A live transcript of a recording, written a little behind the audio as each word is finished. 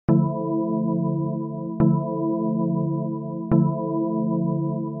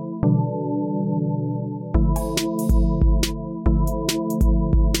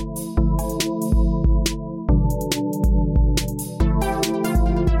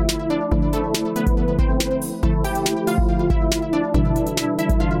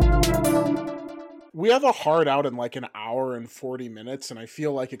have a hard out in like an hour and 40 minutes, and I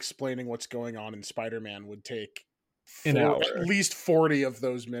feel like explaining what's going on in Spider-Man would take An hour. at least 40 of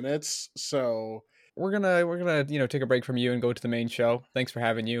those minutes. So we're gonna take a break from you and go to the main show. Thanks for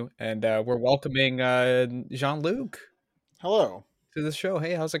having you, and we're welcoming Jean-Luc hello. to the show.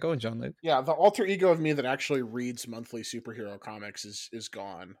 Hey, how's it going, Jean-Luc? Yeah, the alter ego of me that actually reads monthly superhero comics is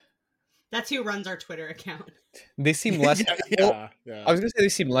gone. That's who runs our Twitter account. They seem less. Yeah. I was gonna say they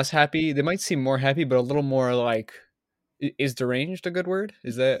seem less happy. They might seem more happy, but a little more like. Is deranged a good word?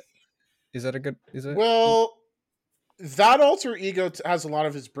 Is that a good? Is it? Well, that alter ego has a lot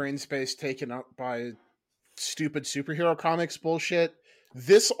of his brain space taken up by stupid superhero comics bullshit.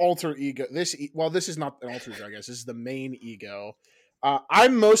 This alter ego, this is not an alter ego, I guess. This is the main ego.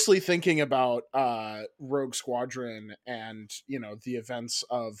 I'm mostly thinking about Rogue Squadron and the events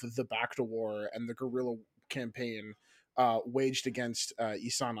of the Back to War and the guerrilla campaign waged against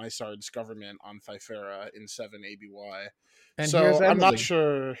Isan Isard's government on Thifera in 7 ABY. And so I'm not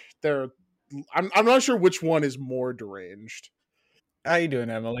sure I'm not sure which one is more deranged. How you doing,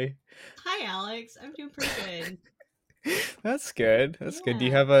 Emily? Hi, Alex. I'm doing pretty good. That's good. That's good. Do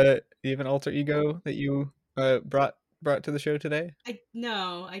you have an alter ego that you brought to the show today?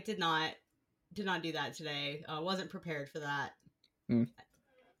 No, I did not do that today. Wasn't prepared for that.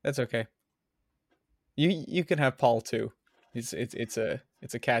 That's okay. You can have Paul too. It's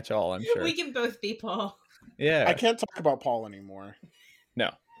a catch-all, I'm sure. We can both be Paul. Yeah. I can't talk about Paul anymore.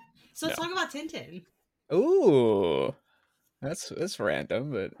 No. So let's talk about Tintin. Ooh. That's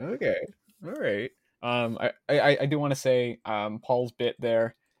random, but okay. All right. I do want to say Paul's bit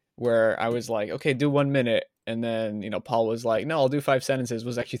there where I was like, okay, do 1 minute, and then Paul was like, no, I'll do 5 sentences,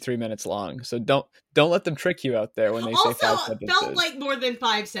 was actually 3 minutes long. So don't let them trick you out there when they say 5 sentences. Felt like more than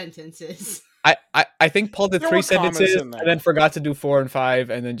 5 sentences. I think Paul did 3 sentences and then forgot to do 4 and 5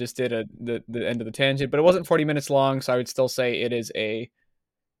 and then just did the end of the tangent, but it wasn't 40 minutes long, so I would still say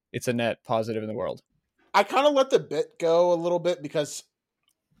it's a net positive in the world. I kind of let the bit go a little bit because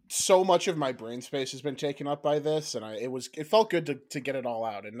so much of my brain space has been taken up by this, and it felt good to get it all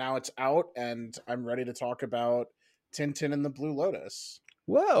out, and now it's out, and I'm ready to talk about Tintin and the Blue Lotus.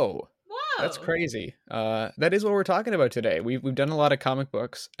 Whoa, that's crazy. That is what we're talking about today. We've done a lot of comic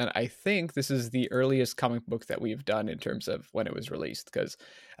books, and I think this is the earliest comic book that we've done in terms of when it was released, because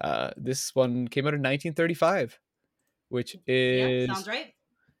this one came out in 1935, which is sounds right.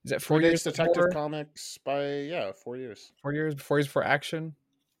 Is that 4 years Detective before? Comics by 4 years. 4 years before Action.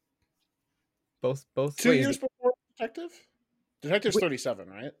 Both 2 years before Detective? Detective's 37,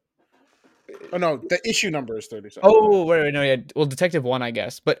 right? Oh no, the issue number is 37. Oh, wait, no, yeah. Well, Detective 1, I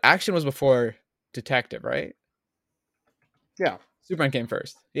guess. But Action was before Detective, right? Yeah. Superman came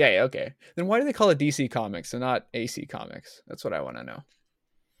first. Yeah, okay. Then why do they call it DC Comics and not AC Comics? That's what I want to know.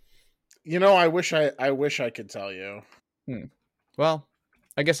 I wish I could tell you. Well,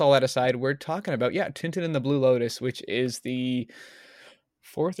 I guess all that aside, we're talking about Tintin and the Blue Lotus, which is the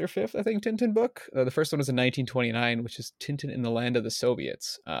 4th or 5th, I think, Tintin book. The first one was in 1929, which is Tintin in the Land of the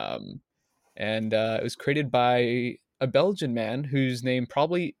Soviets. And it was created by a Belgian man whose name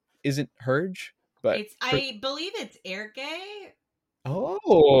probably isn't Herge, but I believe it's Ergay.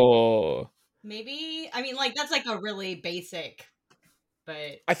 Oh, maybe. I mean, like, that's like a really basic,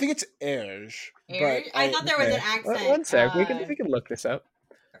 but I think it's Erge. I thought there was an accent. One sec, we can look this up.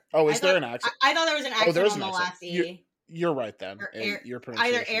 Oh, is there an accent? I thought there was an accent on the last E. You're right then. Your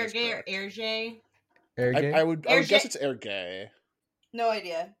pronunciation either Ergay or Ergay. I would guess it's Ergay. No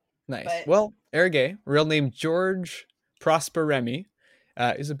idea. Nice. Well, Ergay, real name George Prosper Remy,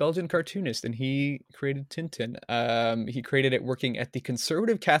 is a Belgian cartoonist, and he created Tintin. He created it working at the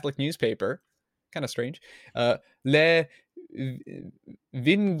conservative Catholic newspaper. Kind of strange. Le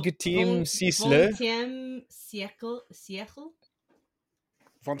 20e siècle.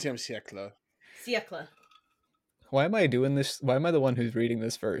 20e siècle. Why am I doing this? Why am I the one who's reading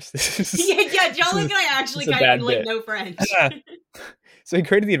this first? John and I actually kind of know French. So he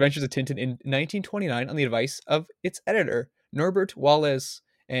created the Adventures of Tintin in 1929 on the advice of its editor, Norbert Wallace,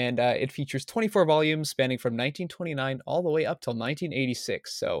 and it features 24 volumes spanning from 1929 all the way up till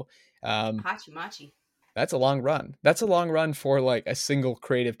 1986. So, Hachi-machi. That's a long run. That's a long run for like a single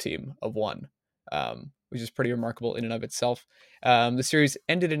creative team of one, which is pretty remarkable in and of itself. The series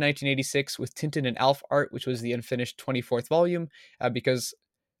ended in 1986 with Tintin and Alf art, which was the unfinished 24th volume, because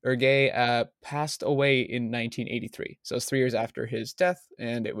Ergay passed away in 1983. So it's 3 years after his death,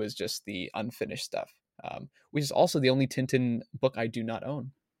 and it was just the unfinished stuff, which is also the only Tintin book I do not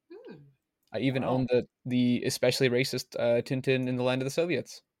own. I even own the especially racist Tintin in the Land of the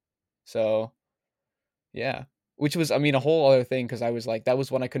Soviets. So, yeah. which was, I mean, a whole other thing because I was like, that was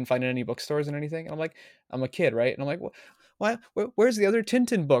when I couldn't find it in any bookstores and anything. And I'm like, I'm a kid, right? And I'm like, what? Where's the other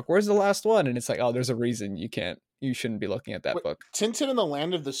Tintin book? Where's the last one? And it's like, oh, there's a reason you shouldn't be looking at that Wait, book. Tintin in the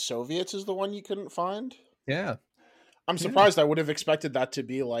Land of the Soviets is the one you couldn't find? Yeah, I'm yeah, surprised. I would have expected that to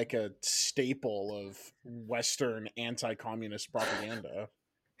be like a staple of Western anti-communist propaganda.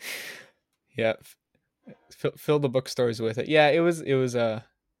 yeah. Fill the bookstores with it. Yeah,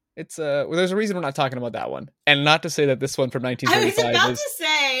 well, there's a reason we're not talking about that one, and not to say that this one from I was 1935 about to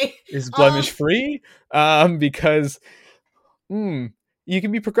say, is um, blemish free, because you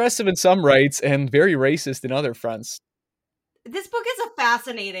can be progressive in some rights and very racist in other fronts. this book is a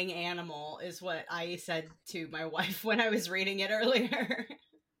fascinating animal, is what I said to my wife when I was reading it earlier.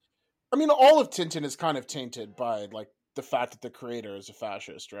 I mean, all of Tintin is kind of tainted by like the fact that the creator is a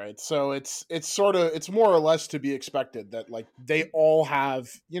fascist, right? So it's more or less to be expected that like they all have,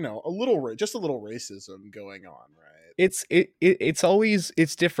 you know, just a little racism going on, right? It's always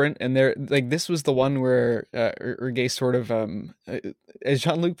it's different, and they're like, this was the one where Gay sort of as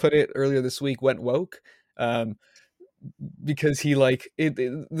Jean-Luc put it earlier this week, went woke, um because he like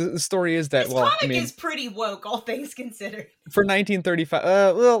the story is that, This well, I comic mean, is pretty woke, all things considered. for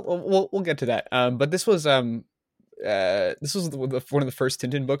 1935, well, we'll get to that, but this was one of the first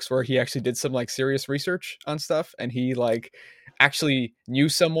Tintin books where he actually did some like serious research on stuff, and he like actually knew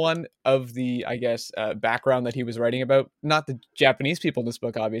someone of the, I guess, background that he was writing about. Not the Japanese people in this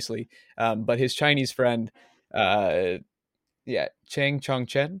book, obviously, but his Chinese friend, uh, yeah, Chang Chong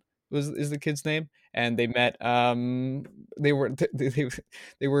Chen is the kid's name, and they met. They were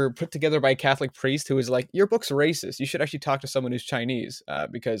they were put together by a Catholic priest who was like, "Your book's racist. You should actually talk to someone who's Chinese,"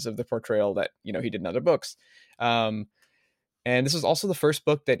 because of the portrayal that he did in other books. Um, and this was also the first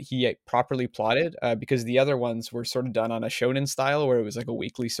book that he properly plotted, because the other ones were sort of done on a shonen style where it was like a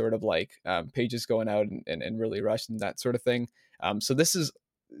weekly sort of like pages going out and really rushed and that sort of thing. So this is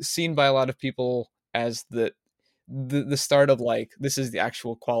seen by a lot of people as the start of like, this is the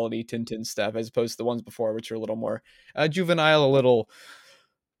actual quality Tintin stuff, as opposed to the ones before, which are a little more juvenile, a little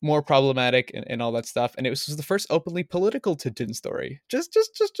more problematic, and all that stuff. And it was the first openly political Tintin story. Just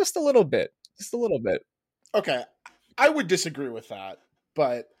a little bit, just a little bit. Okay, I would disagree with that,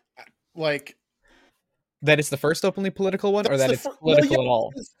 but like That it's the first openly political one, or that's that the it's first. Well, yeah, political at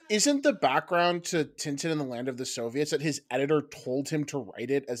all. isn't the background to Tintin in the Land of the Soviets that his editor told him to write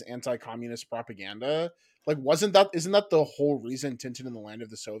it as anti-communist propaganda? Like, isn't that the whole reason Tintin in the Land of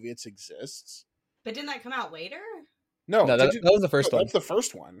the Soviets exists? But didn't that come out later? No, No, Tintin. that was the No, first one. that's the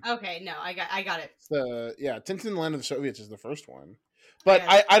first one. Okay, no, I got it. Tintin in the Land of the Soviets is the first one. I But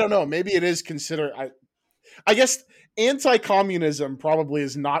got it. I don't know. Maybe it is considered. I guess anti-communism probably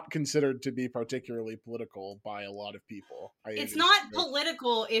is not considered to be particularly political by a lot of people. It's not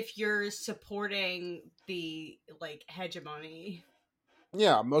political if you're supporting the like hegemony.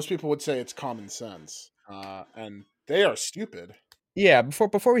 Yeah, most people would say it's common sense, and they are stupid. Yeah,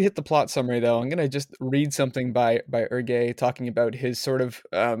 before we hit the plot summary, though, I'm gonna just read something by Ergay talking about his sort of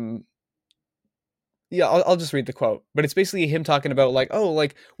yeah, I'll just read the quote, but it's basically him talking about like, oh,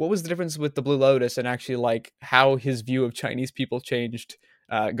 like what was the difference with the Blue Lotus, and actually like how his view of Chinese people changed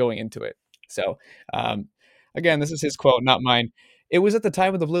going into it. So, um, again, this is his quote, not mine. It was at the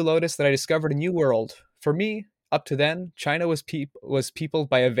time of the Blue Lotus that I discovered a new world. For me, up to then, China was peopled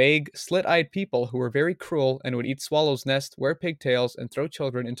by a vague, slit-eyed people who were very cruel and would eat swallows' nest, wear pigtails, and throw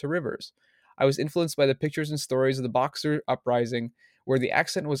children into rivers. I was influenced by the pictures and stories of the Boxer Uprising, where the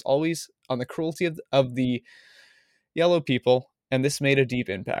accent was always on the cruelty of the yellow people, and this made a deep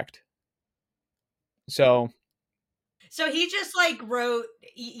impact. So he just like wrote,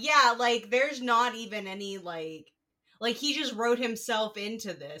 yeah, like there's not even any like he just wrote himself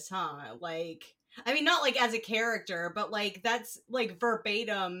into this, huh? Like, I mean, not like as a character, but like that's like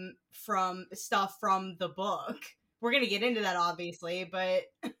verbatim from stuff from the book. We're gonna get into that obviously, but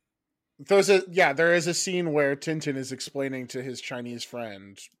There is a scene where Tintin is explaining to his Chinese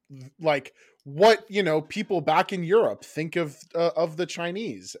friend like what people back in Europe think of the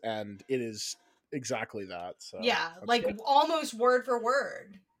Chinese, and it is exactly that. So yeah, that's like good. almost word for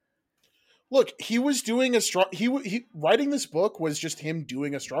word. Look, he was doing he writing this book was just him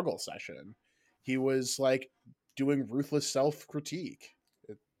doing a struggle session. He was like doing ruthless self critique.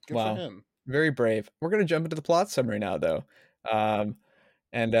 Good for wow, him. very brave. We're gonna jump into the plot summary now, though. Um,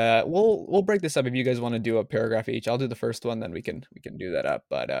 and we'll break this up if you guys want to do a paragraph each. I'll do the first one, then we can do that up.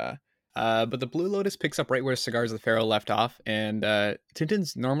 But the Blue Lotus picks up right where Cigars of the Pharaoh left off, and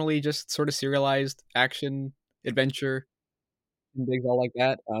Tintin's normally just sort of serialized action adventure and things all like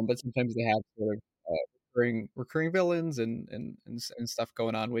that. But sometimes they have sort of recurring villains and stuff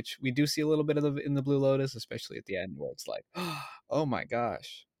going on, which we do see a little bit of in the Blue Lotus, especially at the end where it's like, oh my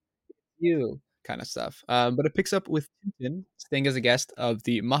gosh, you kind of stuff. But it picks up with Tintin staying as a guest of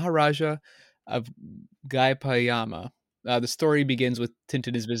the Maharaja of Gaipayama. The story begins with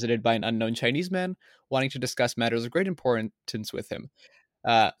Tintin is visited by an unknown Chinese man wanting to discuss matters of great importance with him.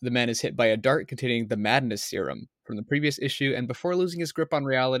 The man is hit by a dart containing the madness serum from the previous issue, and before losing his grip on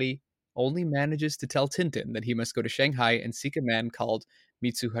reality, only manages to tell Tintin that he must go to Shanghai and seek a man called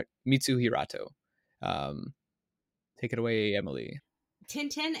Mitsu Hirato. Take it away, Emily.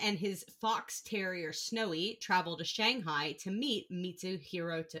 Tintin and his fox terrier Snowy travel to Shanghai to meet Mitsu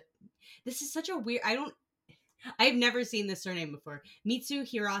Hirato. This is such a weird. I've never seen this surname before. Mitsu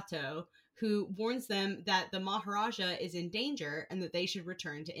Hirato, who warns them that the Maharaja is in danger and that they should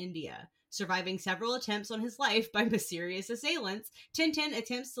return to India. Surviving several attempts on his life by mysterious assailants, Tintin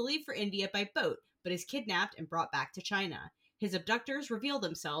attempts to leave for India by boat, but is kidnapped and brought back to China. His abductors reveal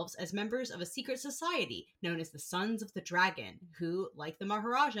themselves as members of a secret society known as the Sons of the Dragon, who, like the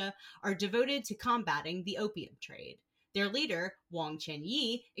Maharaja, are devoted to combating the opium trade. Their leader, Wang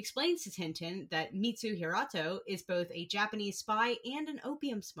Chenyi, explains to Tintin that Mitsu Hirato is both a Japanese spy and an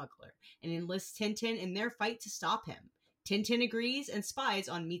opium smuggler, and enlists Tintin in their fight to stop him. Tintin agrees and spies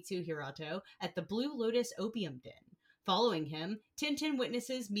on Mitsu Hirato at the Blue Lotus opium den. Following him, Tintin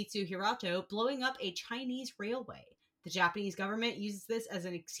witnesses Mitsu Hirato blowing up a Chinese railway. The Japanese government uses this as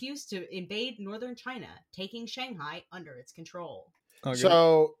an excuse to invade northern China, taking Shanghai under its control. Okay.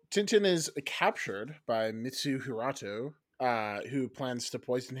 So Tintin is captured by Mitsu Hirato, who plans to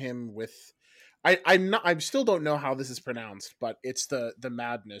poison him with. I still don't know how this is pronounced, but it's the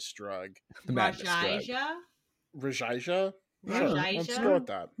madness drug. The madness drug. Rajaija? Rajaija? Let's go with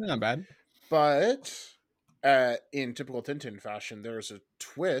that. Not bad. But in typical Tintin fashion, there's a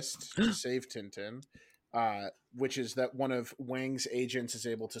twist to save Tintin, which is that one of Wang's agents is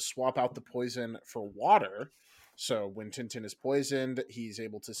able to swap out the poison for water. So when Tintin is poisoned, he's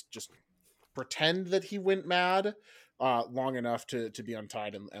able to just pretend that he went mad long enough to be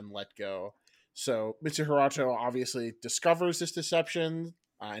untied and let go. So Mitsu Hirato obviously discovers this deception,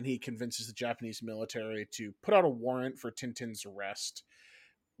 and he convinces the Japanese military to put out a warrant for Tintin's arrest.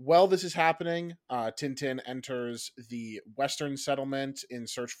 While this is happening, Tintin enters the Western settlement in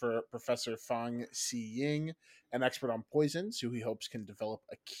search for Professor Fang Xiying, an expert on poisons, who he hopes can develop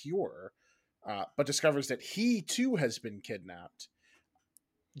a cure, but discovers that he too has been kidnapped.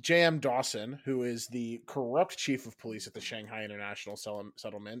 J.M. Dawson, who is the corrupt chief of police at the Shanghai International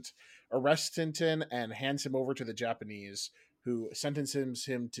Settlement, arrests Tintin and hands him over to the Japanese, who sentences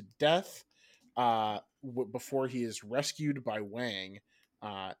him to death before he is rescued by Wang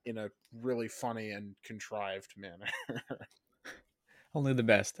in a really funny and contrived manner. Only the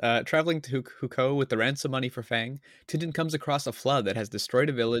best. Traveling to Hukou with the ransom money for Fang, Tintin comes across a flood that has destroyed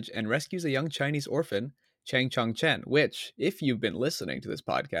a village and rescues a young Chinese orphan, Chang Chong Chen, which, if you've been listening to this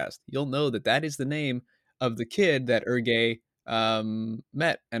podcast, you'll know that is the name of the kid that Ergay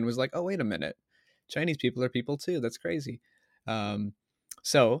met and was like, oh, wait a minute. Chinese people are people too. That's crazy.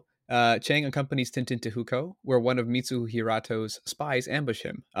 So Chang accompanies Tintin to Hukou, where one of Mitsu Hirato's spies ambush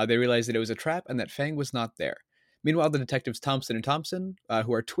him. They realize that it was a trap and that Fang was not there. Meanwhile, the detectives Thompson and Thompson,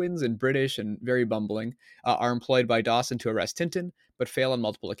 who are twins and British and very bumbling, are employed by Dawson to arrest Tintin, but fail on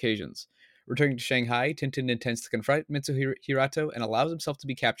multiple occasions. Returning to Shanghai, Tintin intends to confront Mitsu Hirato and allows himself to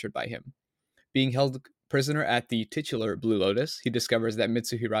be captured by him. Being held prisoner at the titular Blue Lotus, he discovers that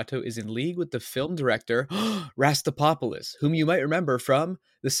Mitsu Hirato is in league with the film director Rastapopoulos, whom you might remember from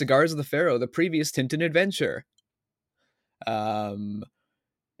The Cigars of the Pharaoh, the previous Tintin adventure.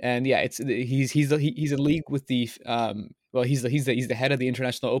 And yeah, he's in league with the he's the head of the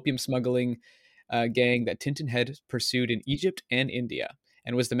international opium smuggling gang that Tintin had pursued in Egypt and India,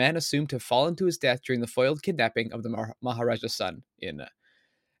 and was the man assumed to fall into his death during the foiled kidnapping of the Maharaja's son.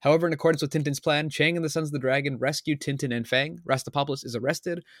 However, in accordance with Tintin's plan, Chang and the Sons of the Dragon rescue Tintin and Fang. Rastapopoulos is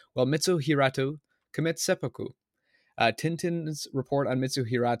arrested, while Mitsu Hirato commits seppuku. Tintin's report on Mitsu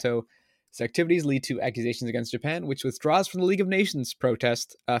Hirato's activities lead to accusations against Japan, which withdraws from the League of Nations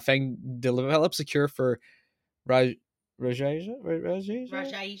protest. Fang develops a cure for Rajaija?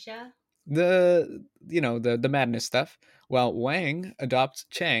 The madness stuff, while Wang adopts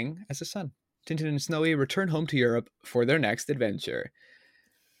Chang as a son. Tintin and Snowy return home to Europe for their next adventure.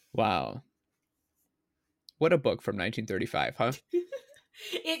 Wow. What a book from 1935, huh?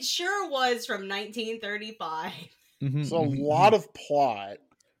 It sure was from 1935. It's a lot of plot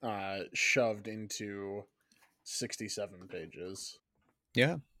shoved into 67 pages.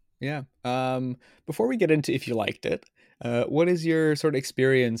 Yeah. Yeah. Before we get into if you liked it, what is your sort of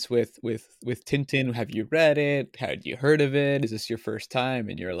experience with Tintin? Have you read it? Had you heard of it? Is this your first time?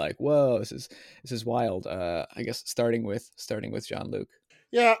 And you're like, whoa, this is wild. I guess starting with Jean Luc.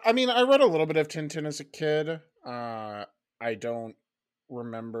 Yeah, I mean, I read a little bit of Tintin as a kid. I don't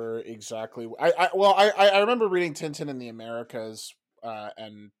remember exactly. I remember reading Tintin in the Americas,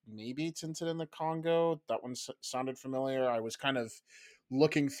 and maybe Tintin in the Congo. That one sounded familiar. I was kind of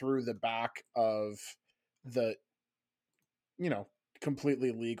looking through the back of the, you know,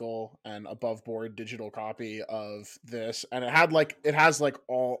 completely legal and above board digital copy of this, and it has like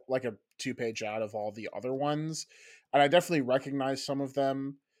all like a 2-page ad of all the other ones, and I definitely recognize some of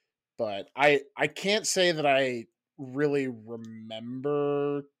them, but I can't say that I really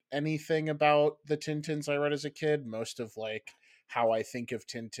remember anything about the Tintins I read as a kid. Most of like how I think of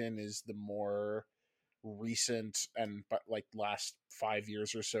Tintin is the more recent and but like last 5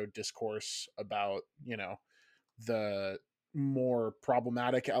 years or so discourse about, you know, the more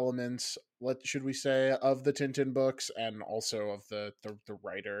problematic elements, what should we say, of the Tintin books, and also of the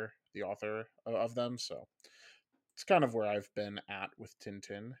writer, the author of them. So it's kind of where I've been at with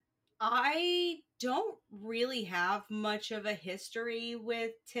Tintin. I don't really have much of a history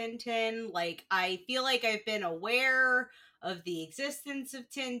with Tintin. Like, I feel like I've been aware of the existence of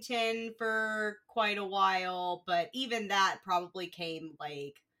Tintin for quite a while, but even that probably came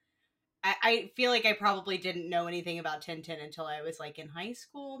like I feel like I probably didn't know anything about Tintin until I was like in high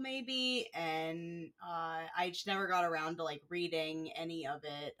school, maybe, and I just never got around to like reading any of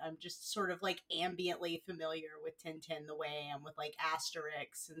it. I'm just sort of like ambiently familiar with Tintin the way I am with like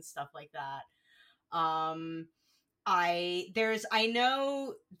Asterix and stuff like that. Um, I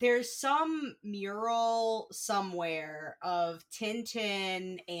know there's some mural somewhere of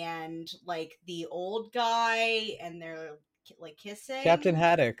Tintin and like the old guy, and they're like Captain kissing.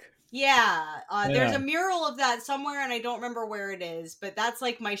 Haddock. Yeah, there's Yeah. a mural of that somewhere, and I don't remember where it is. But that's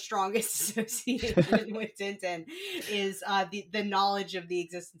like my strongest association with Tintin is the knowledge of the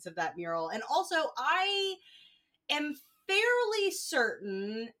existence of that mural, and also I am fairly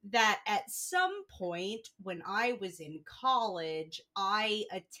certain that at some point when I was in college, I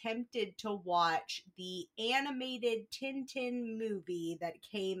attempted to watch the animated Tintin movie that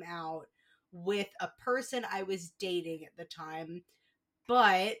came out with a person I was dating at the time,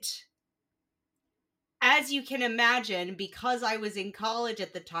 but as you can imagine, because I was in college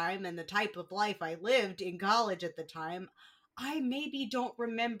at the time and the type of life I lived in college at the time, I maybe don't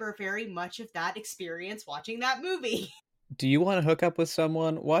remember very much of that experience watching that movie. Do you want to hook up with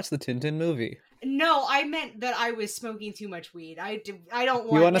someone? Watch the Tintin movie. No, I meant that I was smoking too much weed. I don't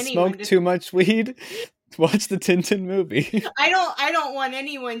You want want to anyone smoke to too much weed? Watch the Tintin movie. I don't want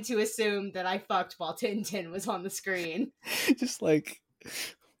anyone to assume that I fucked while Tintin was on the screen. Just like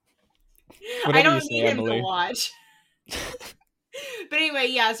I whatever you don't say, need him to Emily. watch. But anyway,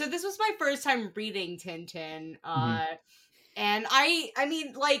 yeah, so this was my first time reading Tintin. Mhm. And I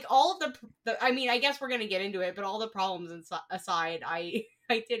mean, like all of the I mean, I guess we're gonna get into it, but all the problems aside, I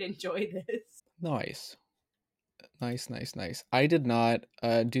did enjoy this. Nice. Nice. I did not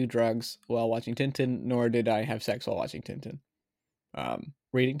do drugs while watching Tintin, nor did I have sex while watching Tintin.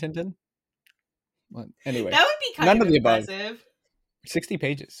 Reading Tintin? Well, anyway, That would be kind none of of the above. impressive. 60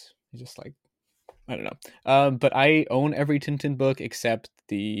 pages. Just like, I don't know. But I own every Tintin book except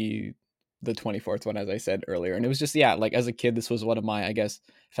the 24th one, as I said earlier. And it was just, yeah, like as a kid, this was one of my, I guess,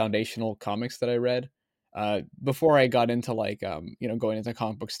 foundational comics that I read. Before I got into like, going into a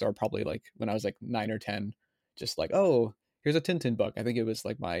comic book store, probably like when I was like 9 or 10, just like, oh, here's a Tintin book. I think it was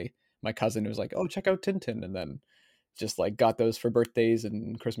like my cousin who was like, oh, check out Tintin. And then just like got those for birthdays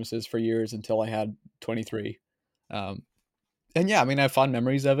and Christmases for years until I had 23. And yeah, I mean, I have fond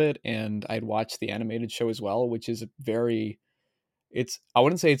memories of it, and I'd watched the animated show as well, which is I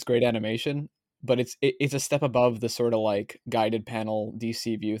wouldn't say it's great animation, but it's a step above the sort of like guided panel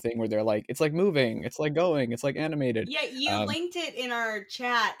DC view thing where they're like, it's like moving, it's like going, it's like animated. Yeah, you Um, linked it in our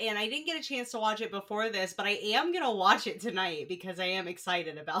chat, and I didn't get a chance to watch it before this, but I am gonna watch it tonight because I am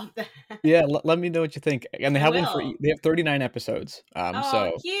excited about that. yeah, let me know what you think. And they I have one will. they have 39 episodes. Oh,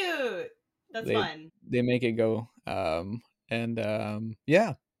 So cute. That's they fun. they make it go. And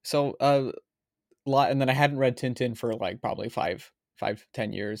yeah. So lot, and then I hadn't read Tintin for like probably 5 to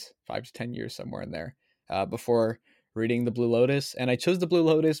 10 years, 5 to 10 years, somewhere in there, before reading the Blue Lotus. And I chose the Blue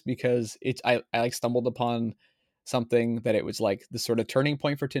Lotus because I like stumbled upon something that it was like the sort of turning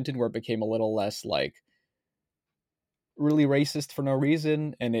point for Tintin where it became a little less like really racist for no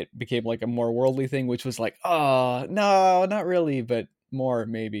reason, and it became like a more worldly thing, which was like, oh no, not really, but more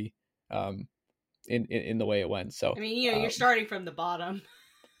maybe, in the way it went. So I mean, you're starting from the bottom.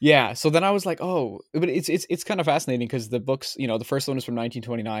 Yeah, so then I was like, oh, but it's kind of fascinating because the books, the first one was from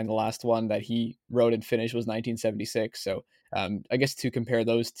 1929, the last one that he wrote and finished was 1976. So I guess to compare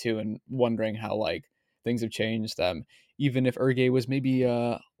those two and wondering how like things have changed, even if Erge was maybe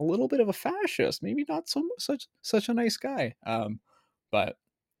a little bit of a fascist, maybe not such a nice guy, but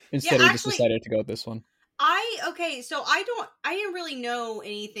Yeah, instead he just actually, decided to go with this one. so I didn't really know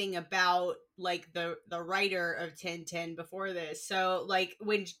anything about like the writer of Tintin before this. So like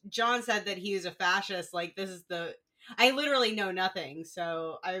when John said that he was a fascist, like this is the I literally know nothing.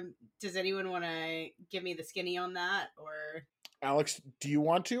 So I does anyone want to give me the skinny on that, or Alex, do you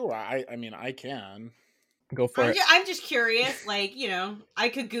want to? I mean, I can. Go for it. I'm just curious, like, I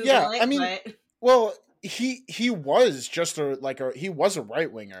could Yeah, Google I it, mean, but well, he was just he was a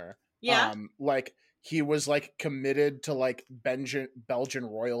right winger. yeah. Like he was like committed to like Belgian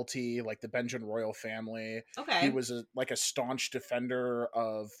royalty, like the Belgian royal family. He Okay. was like a staunch defender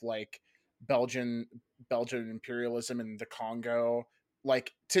of like Belgian Belgian imperialism in the Congo.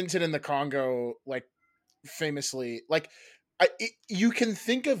 Like Tintin in the Congo, like famously, like you can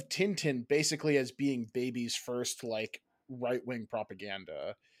think of Tintin basically as being baby's first like right wing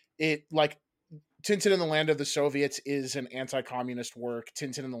propaganda. It like Tintin in the Land of the Soviets is an anti-communist work.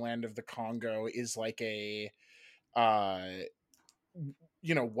 Tintin in the Land of the Congo is like a uh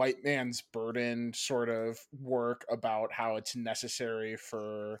white man's burden sort of work about how it's necessary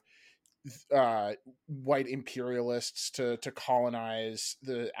for uh white imperialists to colonize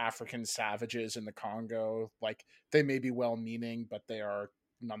the African savages in the Congo. Like they may be well meaning, but they are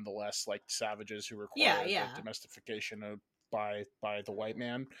nonetheless like savages who Yeah, require the yeah. domestication of by the white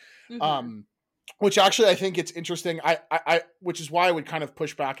man. Mhm. um which actually I think it's interesting. I which is why I would kind of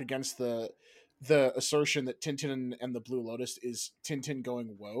push back against the assertion that Tintin and the Blue Lotus is Tintin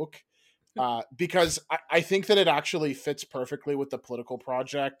going woke, because I think that it actually fits perfectly with the political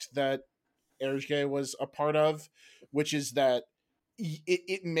project that Erge was a part of, which is that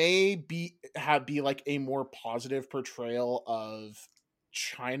it may be like a more positive portrayal of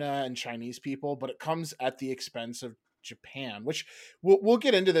China and Chinese people, but it comes at the expense of Japan, which we'll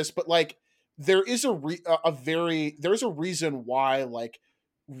get into this, but like there is there's a reason why like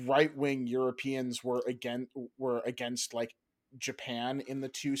right wing Europeans were against like Japan in the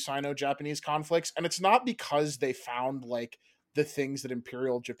two Sino-Japanese conflicts, and it's not because they found like the things that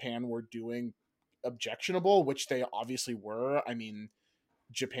Imperial Japan were doing objectionable, which they obviously were. I mean,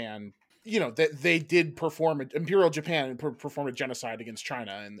 Japan, they did perform Imperial Japan performed a genocide against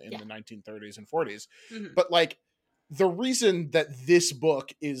China in Yeah. the 1930s and 40s. Mhm. But like the reason that this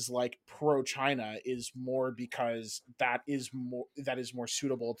book is like pro China is more because that is more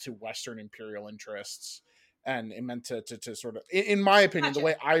suitable to Western imperial interests, and it meant to sort of, in my opinion, the Gotcha.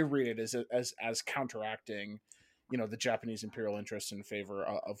 way I read it is as counteracting, the Japanese imperial interests in favor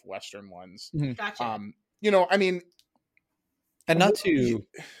of Western ones. Mhm. Gotcha. I mean, And not to,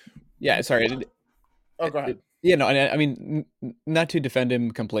 yeah, sorry. oh, go ahead. Yeah, no, and I mean, not to defend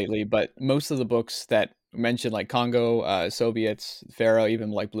him completely, but most of the books that mention like Congo, Soviets, Pharaoh, even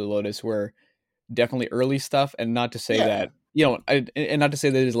like Blue Lotus were definitely early stuff, and not to say Yeah. that and not to say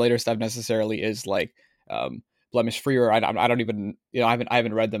that his later stuff necessarily is like blemish free, or I don't even I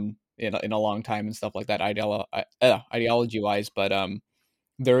haven't read them in a long time and stuff like that ideology wise, but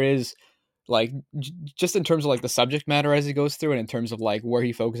there is like just in terms of like the subject matter as he goes through, and in terms of like where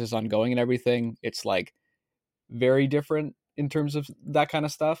he focuses on going and everything, it's like very different in terms of that kind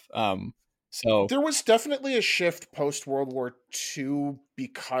of stuff. So There was definitely a shift post World War II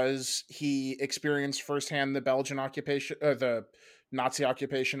because he experienced firsthand the Belgian occupation, the Nazi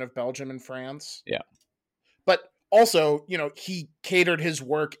occupation of Belgium and France. yeah, But also, he catered his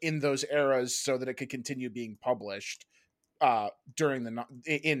work in those eras so that it could continue being published during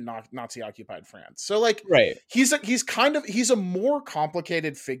in Nazi occupied France. So like right, he's a more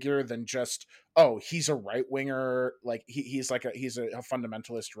complicated figure than just, oh, he's a right winger, like he's a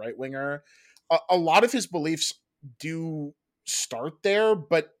fundamentalist right winger. A lot of his beliefs do start there,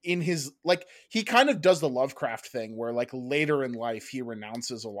 but in his like he kind of does the Lovecraft thing where like later in life he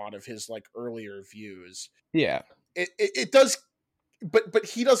renounces a lot of his like earlier views. yeah. It does, but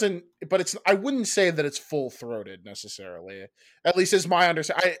he doesn't, but it's, I wouldn't say that it's full throated necessarily, at least is my I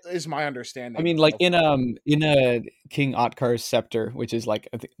understanding mean, like of in a King Otkar's Scepter, which is like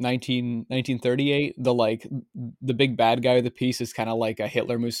I think 1938, the big bad guy of the piece is kind of like a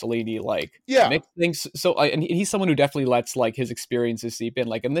Hitler Mussolini like yeah. mix things. So and he's someone who definitely lets like his experiences seep in.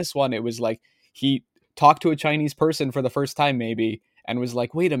 Like in this one, it was like he talked to a Chinese person for the first time maybe and was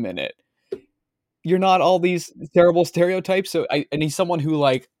like, wait a minute, you're not all these terrible stereotypes. And he's someone who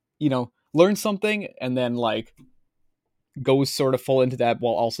like learns something and then like goes sort of full into that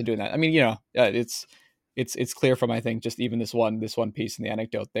while also doing that. I mean, it's clear from, I think, just even this one piece in the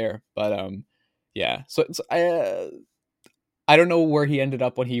anecdote there. But yeah. So I don't know where he ended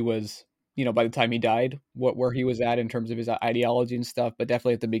up when he was, by the time he died, where he was at in terms of his ideology and stuff. But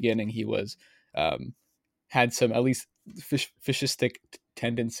definitely at the beginning, he was had some at least fascistic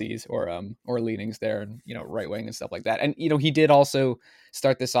tendencies or leanings there, and right wing and stuff like that. And he did also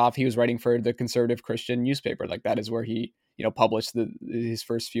start this off. He was writing for the conservative Christian newspaper. Like that is where he published his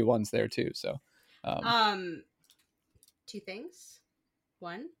first few ones there too. So two things.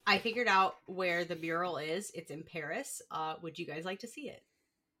 One, I figured out where the mural is. It's in Paris. Would you guys like to see it?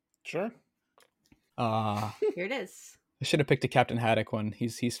 Sure. Here it is. I should have picked a Captain Haddock one.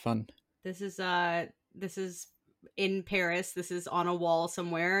 He's fun. This is in Paris. This is on a wall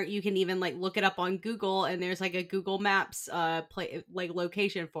somewhere. You can even look it up on Google, and there's a Google Maps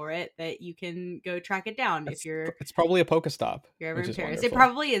location for it that you can go track it down. It's probably a Pokestop. You're ever in Paris. It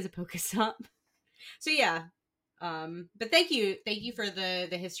probably is a Pokestop. So yeah. But thank you for the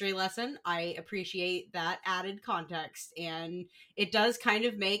history lesson. I appreciate that added context, and it does kind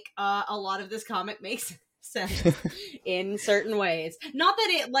of make a lot of this comic makes sense in certain ways. Not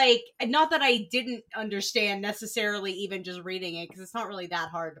that I didn't understand necessarily even just reading it, because it's not really that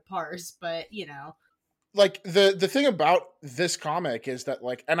hard to parse. But the thing about this comic is that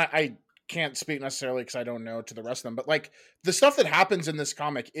and I can't speak necessarily because I don't know to the rest of them, but the stuff that happens in this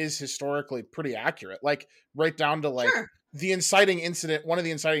comic is historically pretty accurate, right down to sure. The inciting incident. One of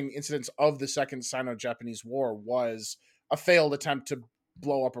the inciting incidents of the Second Sino-Japanese War was a failed attempt to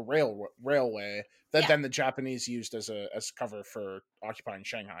blow up a railway that then the Japanese used as cover for occupying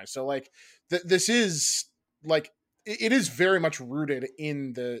Shanghai. So this is it is very much rooted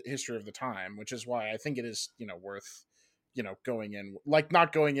in the history of the time, which is why I think it is worth going in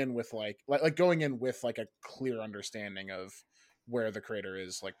not going in with going in with a clear understanding of where the creator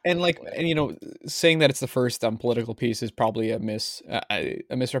is and saying that it's the first political piece is probably a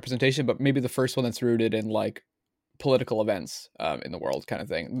misrepresentation, but maybe the first one that's rooted in political events in the world kind of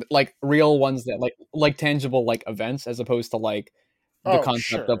thing, real ones that tangible events, as opposed to the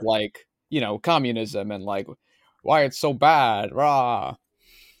concept of communism and why it's so bad, rah,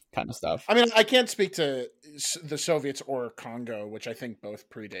 kind of stuff. I mean, I can't speak to the Soviets or Congo, which I think both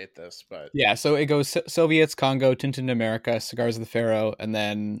predate this, but yeah. So it goes Soviets, Congo, Tintin America, Cigars of the Pharaoh, and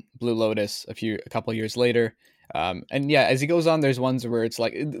then Blue Lotus a couple of years later. And yeah, as he goes on, there's ones where it's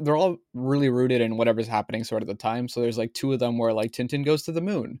they're all really rooted in whatever's happening sort of at the time. So there's two of them where Tintin goes to the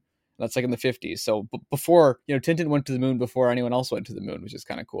moon. That's in the 50s. So before, Tintin went to the moon before anyone else went to the moon, which is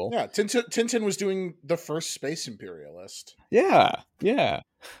kind of cool. Yeah, Tintin was doing the first space imperialist. Yeah.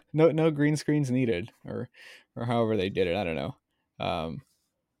 No green screens needed, or however they did it. I don't know.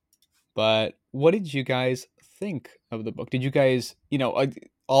 But what did you guys think of the book? Did you guys,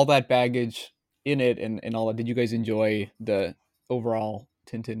 all that baggage in it and all that, did you guys enjoy the overall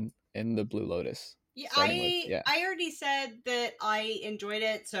Tintin and the Blue Lotus? Yeah, I already said that I enjoyed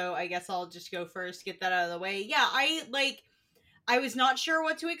it, so I guess I'll just go first, get that out of the way. Yeah, I was not sure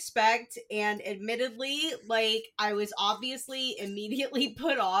what to expect, and admittedly, I was obviously immediately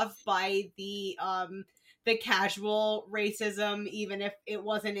put off by the casual racism, even if it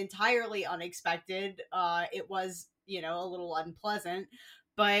wasn't entirely unexpected. It was, a little unpleasant,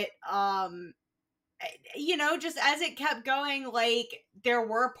 but just as it kept going, there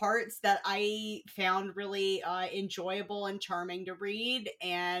were parts that I found really enjoyable and charming to read,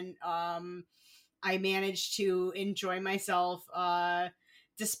 and I managed to enjoy myself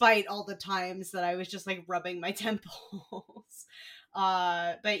despite all the times that I was just rubbing my temples.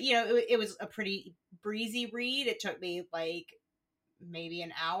 But it was a pretty breezy read. It took me maybe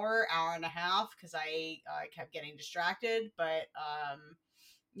an hour and a half, because I kept getting distracted, but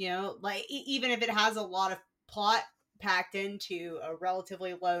even if it has a lot of plot packed into a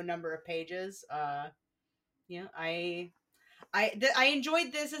relatively low number of pages, I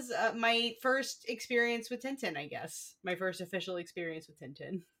enjoyed this as my first experience with Tintin, I guess. My first official experience with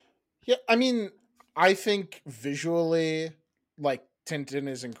Tintin. Yeah, I mean, I think visually, Tintin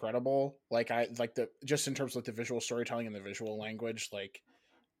is incredible. I just in terms of the visual storytelling and the visual language,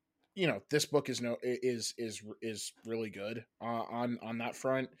 this book is really good on that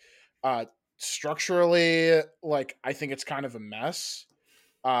front. Structurally, I think it's kind of a mess.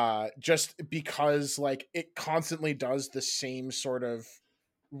 Just because it constantly does the same sort of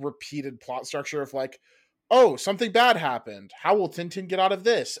repeated plot structure of oh, something bad happened. How will Tintin get out of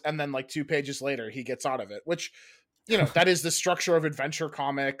this? And then 2 pages later, he gets out of it, which, that is the structure of adventure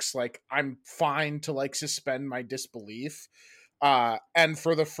comics. I'm fine to suspend my disbelief. And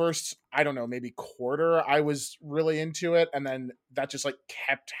for the first, I don't know, maybe quarter, I was really into it, and then that just like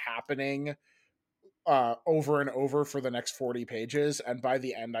kept happening over and over for the next 40 pages, and by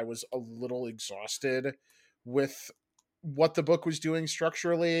the end I was a little exhausted with what the book was doing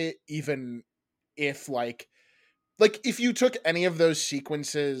structurally, even if like if you took any of those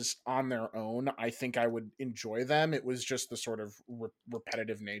sequences on their own, I think I would enjoy them. It was just the sort of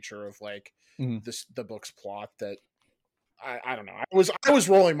repetitive nature of like Mhm. the book's plot that I don't know. I was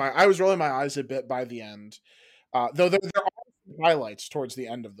rolling my eyes a bit by the end. Though there are some highlights towards the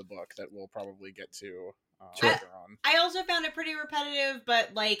end of the book that we'll probably get to Sure. later on. I also found it pretty repetitive,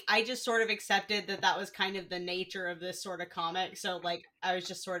 but like I just sort of accepted that that was kind of the nature of this sort of comic. So like I was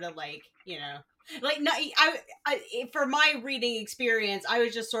just sort of like, you know, like no, for my reading experience, I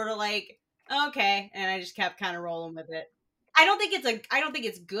was just sort of like, okay, and I just kept kind of rolling with it. I don't think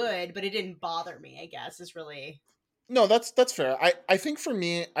it's good, but it didn't bother me. I guess is really No, that's fair. I think for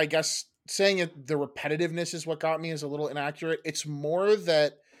me, I guess saying it the repetitiveness is what got me is a little inaccurate. It's more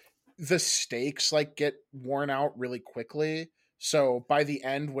that the stakes like get worn out really quickly. So by the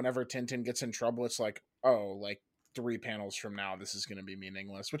end, whenever Tintin gets in trouble, it's like, oh, like 3 panels from now, this is going to be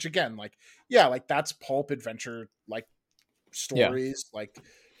meaningless. Which again, like, yeah, like that's pulp adventure like Yeah. stories. Like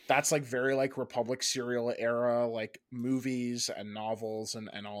that's like very like Republic serial era like movies and novels and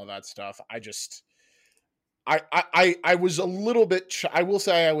all of that stuff. I was a little bit I will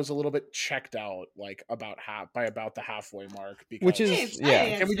say I was a little bit checked out like about the halfway mark, Which because is, it's I like, yeah.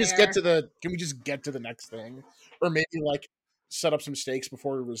 think it's fair. can we just get to the next thing, or maybe like set up some stakes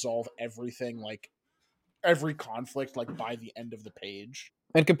before we resolve everything, like every conflict like by the end of the page.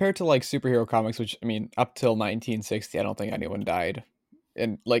 And compared to like superhero comics, which I mean, up till 1960, I don't think anyone died.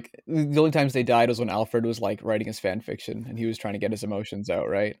 And like the only times they died was when Alfred was like writing his fan fiction and he was trying to get his emotions out,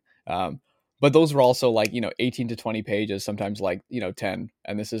 right? Um, but those were also like 18 to 20 pages, sometimes like 10.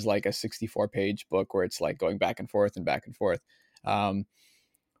 And this is like a 64-page book where it's like going back and forth and back and forth. Um,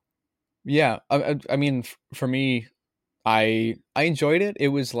 yeah, I mean, for me, I enjoyed it. It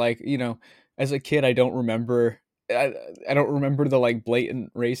was like, as a kid, I, I don't remember the like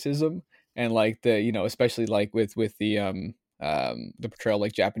blatant racism and like the, especially like with the portrayal of,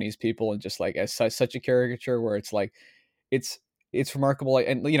 like, Japanese people, and just like as such a caricature where it's like it's it's remarkable, like,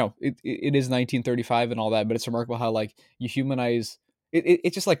 and it is 1935 and all that, but it's remarkable how like you humanize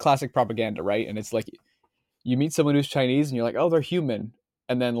it's just like classic propaganda, right? And it's like you meet someone who's Chinese and you're like, oh, they're human.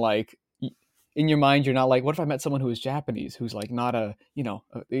 And then like in your mind, you're not like, what if I met someone who is Japanese, who's like not like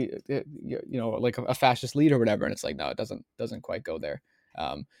a fascist leader or whatever? And it's like, no, it doesn't quite go there.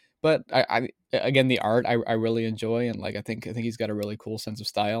 Um, but I again, the art I really enjoy, and like I think he's got a really cool sense of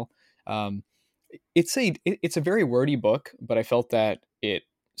style. Um, it's a very wordy book, but I felt that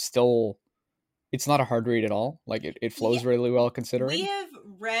still it's not a hard read at all. Like it flows Yeah, really well we considering. have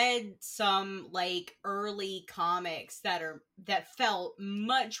read some like early comics that felt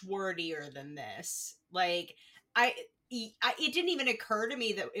much wordier than this. Like I, it didn't even occur to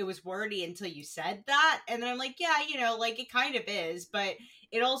me that it was wordy until you said that, and then I'm like, yeah, like it kind of is, but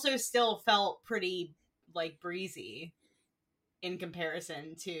it also still felt pretty like breezy in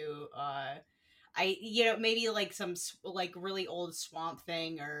comparison to maybe like some like really old Swamp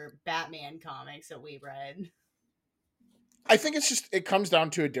Thing or Batman comics that we read. I think it comes down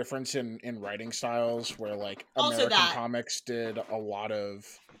to a difference in writing styles, where like Also American that. comics did a lot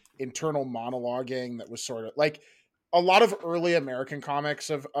of internal monologuing that was sort of like a lot of early American comics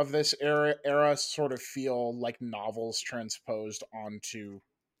of this era sort of feel like novels transposed onto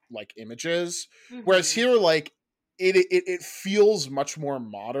like images, whereas Mm-hmm. here like it feels much more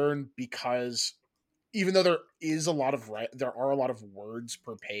modern, because even though there are a lot of words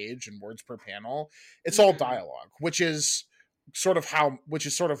per page and words per panel, it's all Mm-hmm. dialogue, which is sort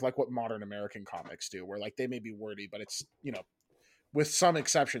of like what modern American comics do, where like they may be wordy, but it's, with some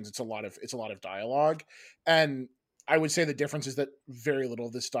exceptions, it's a lot of dialogue. And I would say the difference is that very little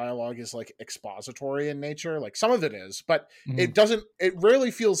of this dialogue is like expository in nature. Like some of it is, but Mhm. it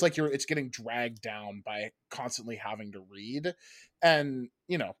rarely feels like it's getting dragged down by constantly having to read. And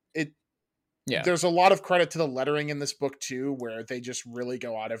Yeah. there's a lot of credit to the lettering in this book too, where they just really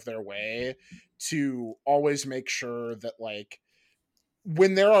go out of their way to always make sure that like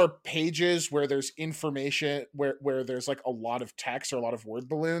when there are pages where there's information, where there's like a lot of text or a lot of word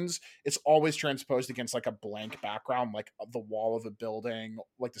balloons, it's always transposed against like a blank background, like the wall of a building,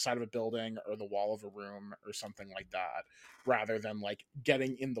 like the side of a building, or the wall of a room or something like that, rather than like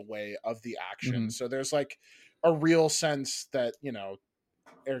getting in the way of the action. Mhm. So there's like a real sense that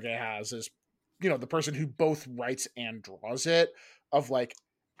Erge has, is the person who both writes and draws it, of like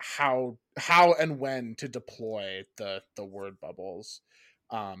how and when to deploy the word bubbles.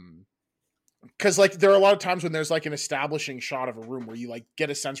 Because like there are a lot of times when there's like an establishing shot of a room where you like get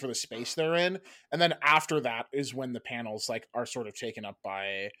a sense for the space they're in, and then after that is when the panels like are sort of taken up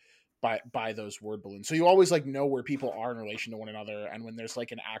by those word balloons. So you always like know where people are in relation to one another, and when there's like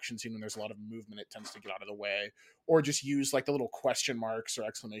an action scene when there's a lot of movement, it tends to get out of the way, or just use like the little question marks or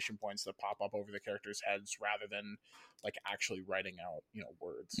exclamation points that pop up over the characters' heads rather than like actually writing out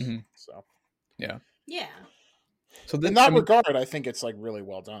words. Mhm. So Yeah. So in this, that I mean, regard, I think it's like really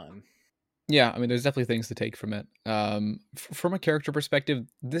well done. yeah, I mean, there's definitely things to take from it. From a character perspective,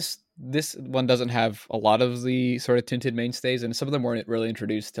 this one doesn't have a lot of the sort of Tintin mainstays, and some of them weren't really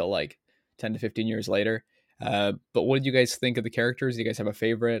introduced till like 10 to 15 years later. But what did you guys think of the characters? Do you guys have a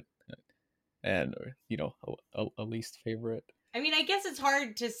favorite, and a least favorite? I mean, I guess it's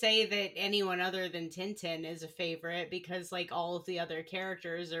hard to say that anyone other than Tintin is a favorite because, like, all of the other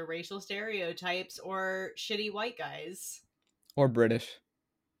characters are racial stereotypes or shitty white guys. Or British?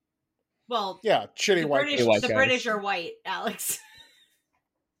 Well, Yeah, shitty white Shitty white the guys. British are white, Alex.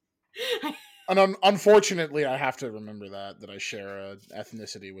 And unfortunately, I have to remember that I share a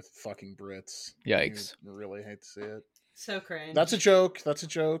ethnicity with fucking Brits. Yikes. I really hate to see it. So cringe. That's a joke. That's a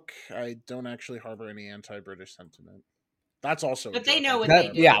joke. I don't actually harbor any anti-British sentiment. That's also a But they joke. know what That,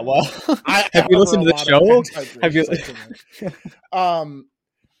 they do. yeah, well, I have you harbor listened a to the lot of show? anti-British Have you? sentiment.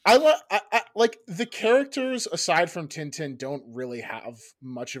 I like the characters aside from Tintin don't really have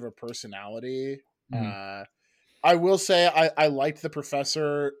much of a personality. Mhm. I will say I liked the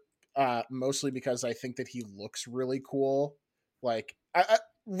professor mostly because I think that he looks really cool. Like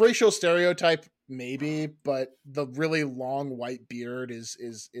racial stereotype maybe, but the really long white beard is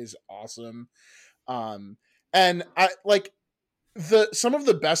awesome. Um, and I like some of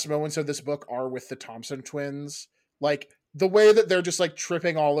the best moments of this book are with the Thompson twins. Like the way that they're just like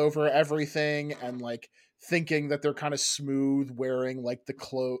tripping all over everything and like thinking that they're kind of smooth wearing like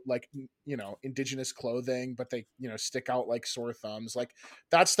the like indigenous clothing, but they stick out like sore thumbs. Like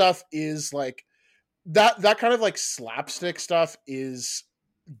that stuff is like that kind of like slapstick stuff is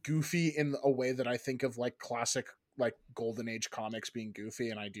goofy in a way that I think of like classic like golden age comics being goofy,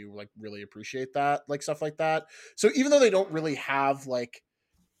 and I do like really appreciate that, like stuff like that. So even though they don't really have like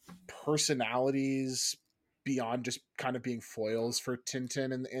personalities beyond just kind of being foils for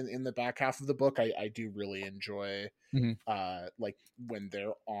Tintin in the back half of the book, I do really enjoy Mhm. like when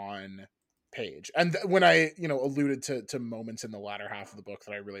they're on page. And when I alluded to moments in the latter half of the book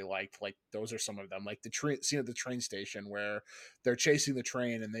that I really liked, like those are some of them, like the train scene at the train station where they're chasing the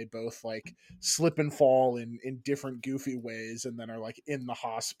train and they both like slip and fall in different goofy ways and then are like in the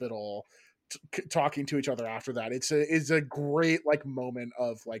hospital talking to each other after that. It's a great like moment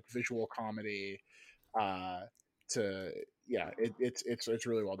of like visual comedy uh to yeah, it's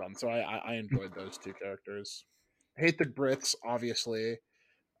really well done. So I enjoyed those two characters. Hate the Brits, obviously.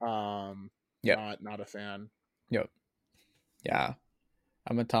 Yep. Not a fan. Yep. Yeah.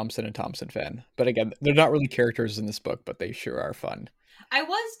 I'm a Thompson and Thompson fan. But again, they're not really characters in this book, but they sure are fun. I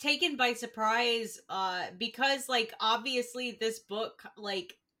was taken by surprise because, like, obviously this book,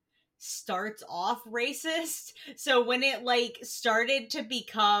 like, starts off racist. So when it like started to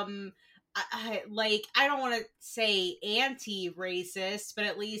become like, I don't want to say anti-racist, but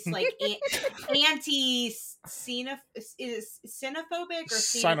at least like anti-xenophobic or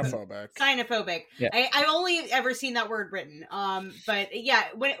Xenophobic. xenophobic. Yeah. I've only ever seen that word written. But yeah,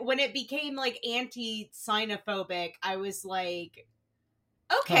 when it became like anti-xenophobic, I was like,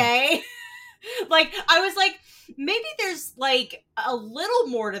 okay. Like, I was like, maybe there's like a little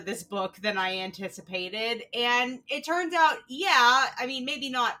more to this book than I anticipated, and it turns out, yeah, I mean,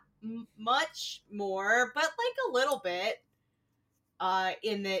 maybe not much more, but like a little bit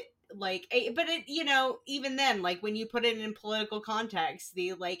in that, like, but it, even then, like, when you put it in political context,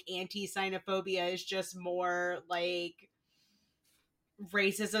 the like anti-xenophobia is just more like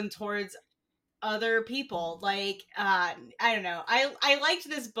racism towards other people. Like, I don't know, I liked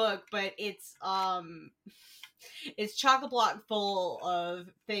this book, but it's chock-a-block full of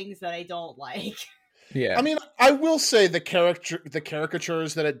things that I don't like. Yeah. I mean, I will say the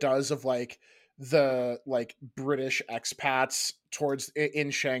caricatures that it does of like the like British expats towards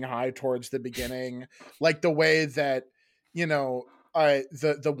in Shanghai towards the beginning, like the way that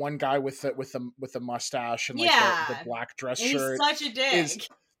the one guy with the mustache and like the Yeah, black dress and he's shirt such a is dick.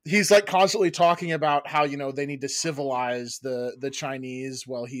 he's like constantly talking about how they need to civilize the Chinese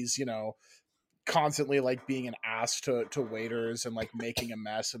while he's constantly like being an ass to waiters and like making a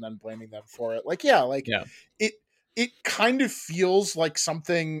mess and then blaming them for it. Like yeah, like Yeah. it it kind of feels like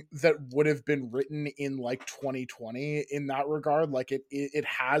something that would have been written in like 2020 in that regard. Like it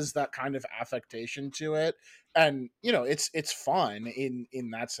has that kind of affectation to it, and it's fun in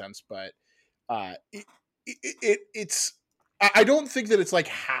that sense. But it's I don't think that it's like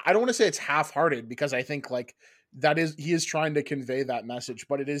I don't want to say it's half-hearted, because I think like that is he is trying to convey that message,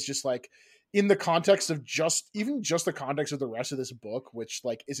 but it is just like in the context of just the context of the rest of this book, which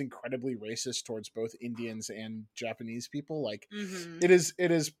like is incredibly racist towards both Indians and Japanese people. Like Mm-hmm.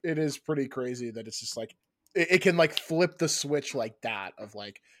 it is pretty crazy that it's just like it can like flip the switch like that of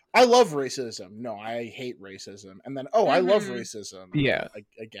like, I love racism, no, I hate racism, and then, oh, I love Mm-hmm. racism Yeah.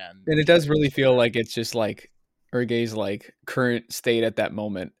 again. And it does really feel like it's just like Erge's like current state at that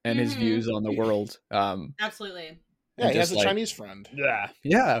moment and his Mm-hmm. views on the world. Absolutely. Yeah, And he has just a like, Chinese friend.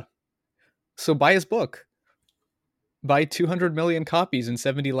 yeah. So buy his book. Buy 200 million copies in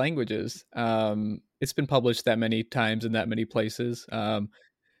 70 languages. It's been published that many times in that many places. I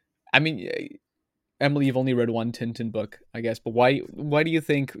mean, Emily, you've only read one Tintin book, I guess, but why do you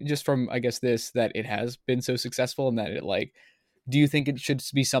think, just from I guess this, that it has been so successful, and that it like, do you think it should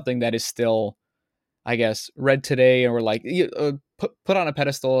be something that is still, I guess, read today, or like put on a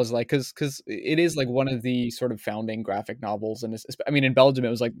pedestal as like, because it is like one of the sort of founding graphic novels, and I mean, in Belgium it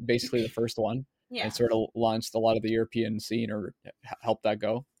was like basically the first one, Yeah. and sort of launched a lot of the European scene, or helped that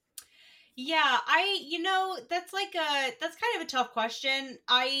go. Yeah, that's that's kind of a tough question.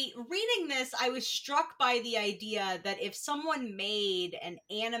 Reading this, I was struck by the idea that if someone made an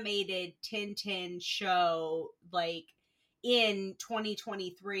animated Tintin show like in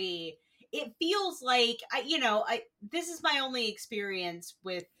 2023, it feels like this is my only experience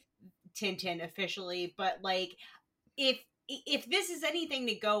with Tintin officially, but like if if this is anything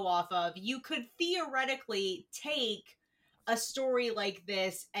to go off of, you could theoretically take a story like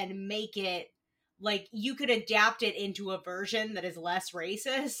this and make it like you could adapt it into a version that is less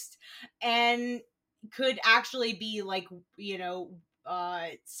racist and could actually be like,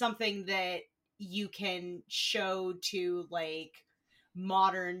 something that you can show to like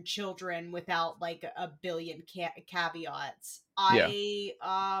modern children without like a billion caveats. Yeah.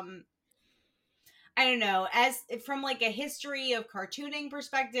 I don't know, as from like a history of cartooning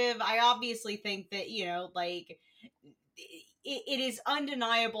perspective, I obviously think that, like it is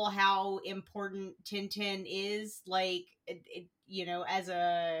undeniable how important Tintin is, like as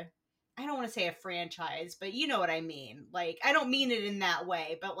a, I don't want to say a franchise, but you know what I mean. Like, I don't mean it in that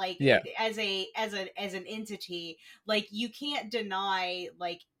way, but like Yeah. as an entity, like you can't deny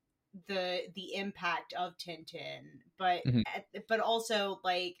like the impact of Tintin, but Mhm. but also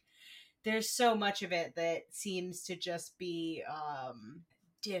like there's so much of it that seems to just be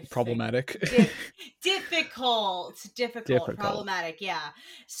Problematic. difficult, Difficult. problematic, yeah. Yeah.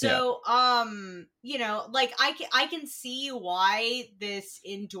 So like I can see why this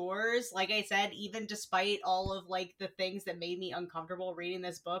endures, like I said, even despite all of like the things that made me uncomfortable reading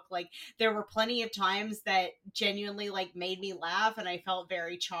this book. Like there were plenty of times that genuinely like made me laugh and I felt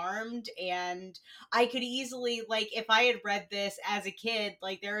very charmed, and I could easily, like, if I had read this as a kid,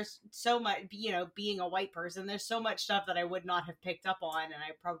 like there's so much, being a white person, there's so much stuff that I would not have picked up on, and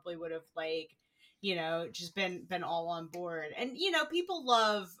I probably would have like, just been all on board. And people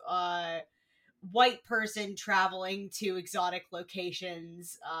love white person traveling to exotic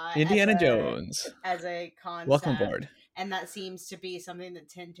locations Indiana Jones. as a Welcome concept, aboard. and that seems to be something that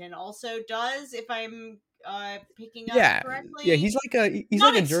Tintin also does, if I'm picking up Yeah. correctly. Yeah, he's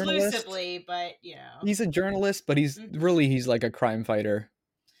Not like a journalist. exclusively, but He's a journalist, but he's Mhm. really, he's like a crime fighter,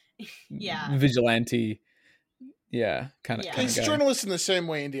 Yeah, vigilante. Yeah, kind yeah, of He's a guy. journalist in the same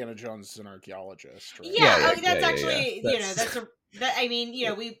way Indiana Jones is an archaeologist, right? yeah. Yeah, Okay, that's yeah. actually, That's that. I mean,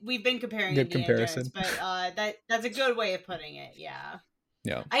 we've been comparing good Indiana Jones, comparison. but that's a good way of putting it. Yeah,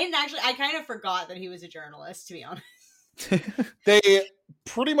 Yeah. I kind of forgot that he was a journalist, to be honest. They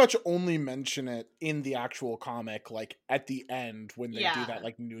pretty much only mention it in the actual comic, like at the end when they do Yeah. that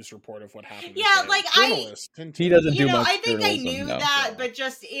like news report of what happened. Yeah, They say, like journalist Tintin. He doesn't do much I think I journalism, knew no. that, Yeah. but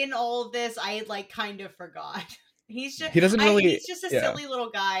just in all of this, I like kind of forgot. He's just He doesn't really. he's just a Yeah. silly little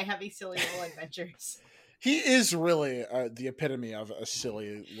guy having silly little adventures. He is really the epitome of a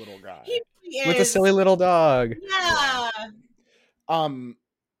silly little guy. He really With a is. silly little dog. Yeah.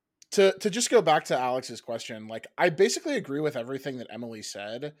 To just go back to Alex's question, like I basically agree with everything that Emily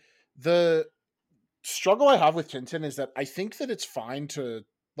said. The struggle I have with Tintin is that I think that it's fine to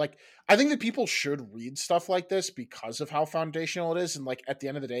like, I think that people should read stuff like this because of how foundational it is, and like at the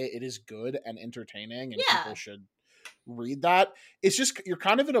end of the day it is good and entertaining, and Yeah. people should read that. It's just you're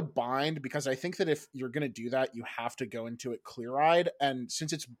kind of in a bind, because I think that if you're going to do that, you have to go into it clear-eyed, and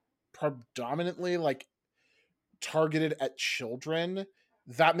since it's predominantly like targeted at children,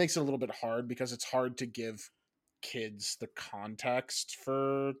 that makes it a little bit hard because it's hard to give kids the context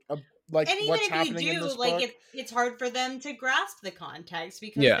for like And even what's if you happening in do, this like book. it's hard for them to grasp the context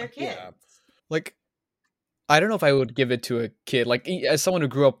because Yeah. they're kids. Yeah. Like, I don't know if I would give it to a kid. Like, as someone who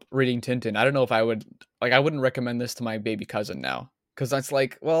grew up reading Tintin, I don't know if I would, like, I wouldn't recommend this to my baby cousin now. Because that's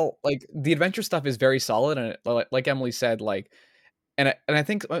like, well, like, the adventure stuff is very solid. And like Emily said, like, and I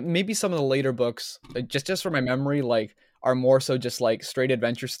think maybe some of the later books, just from my memory, like, are more so just like straight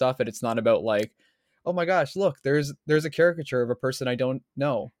adventure stuff. And it's not about like, oh my gosh, look, there's a caricature of a person I don't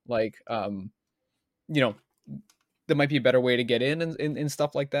know. Like, you know, there might be a better way to get in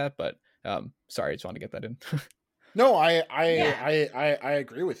stuff like that. But sorry, I just want to get that in. No, I I, Yeah. I I I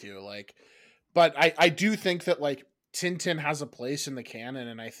agree with you. Like, but I do think that like Tintin has a place in the canon,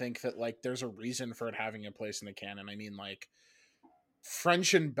 and I think that like there's a reason for it having a place in the canon. I mean,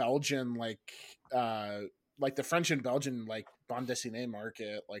 French and Belgian, like the French and Belgian like bande dessinée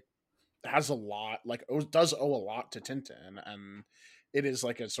market, like has a lot, like does owe a lot to Tintin, and it is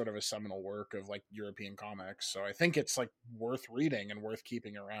like a sort of a seminal work of like European comics. So I think it's like worth reading and worth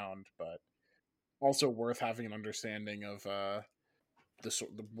keeping around, but also worth having an understanding of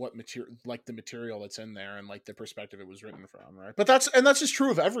what material, like the material that's in there and like the perspective it was written from, right? But that's just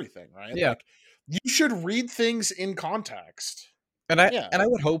true of everything, right? Yeah. Like you should read things in context. And I Yeah. and I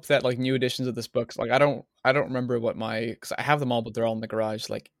would hope that like new editions of this book, like I don't remember what my, because I have them all, but they're all in the garage.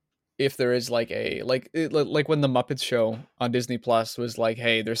 Like if there is like like when the Muppets show on Disney Plus was like,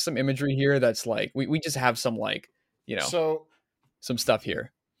 hey, there's some imagery here that's like we just have some like So some stuff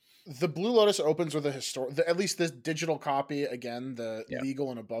here. the Blue Lotus opens with at least this digital copy, again, the Yeah.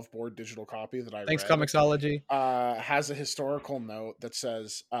 legal and above board digital copy that I Thanks, read, Comixology. has a historical note that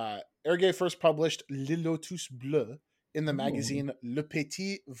says Hergé first published Le Lotus Bleu in the Ooh, magazine Le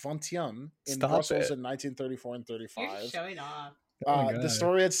Petit 21 in stop Brussels it. in 1934 and You're 35. just showing off. Oh my The god.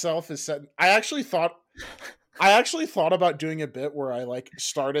 story itself is set. I actually thought about doing a bit where I like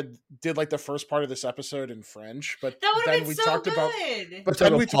did like the first part of this episode in French, but That would have then been we so talked about good. but Talk then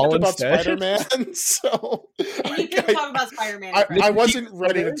about we Paul talked about instead. Spider-Man, so And you I, couldn't talk about Spider-Man in I, French. I Make the wasn't teeth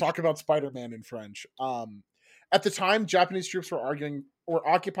ready to better. talk about Spider-Man in French. At the time, Japanese troops were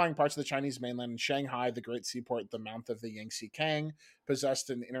occupying parts of the Chinese mainland, and Shanghai, the great seaport at the mouth of the Yangtze Kiang, possessed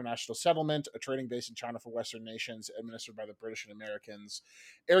an international settlement, a trading base in China for Western nations, administered by the British and Americans.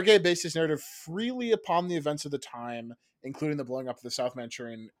 Erge based his narrative freely upon the events of the time, including the blowing up of the South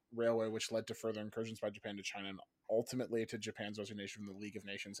Manchurian Railway, which led to further incursions by Japan to China and ultimately to Japan's resignation from the League of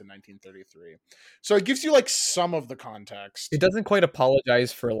Nations in 1933. So it gives you like some of the context. It doesn't quite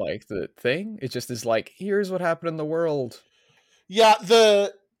apologize for like the thing. It just is like, here's what happened in the world. Yeah,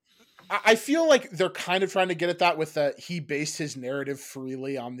 I feel like they're kind of trying to get at that with that he based his narrative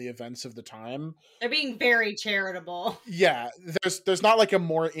freely on the events of the time. They're being very charitable. Yeah, there's not like a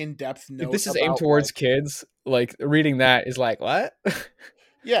more in-depth If note this is aimed about towards like kids, like reading that is like, what?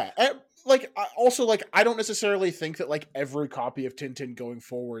 yeah, also like I don't necessarily think that like every copy of Tintin going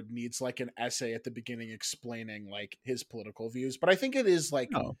forward needs like an essay at the beginning explaining like his political views, but I think it is like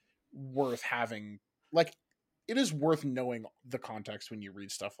No. worth having, like it is worth knowing the context when you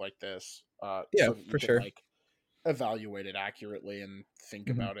read stuff like this, Yeah, so that you for can sure. like evaluate it accurately and think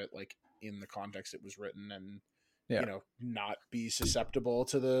Mhm. about it like in the context it was written, and Yeah. not be susceptible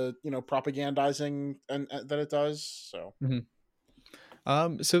to the propagandizing and that it does. So Mhm.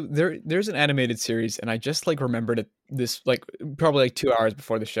 So there's an animated series, and I just like remembered it this like probably like 2 hours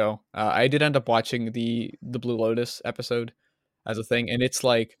before the show. I did end up watching the Blue Lotus episode as a thing, and it's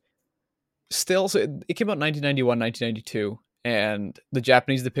like still, so it came out 1991, 1992, and the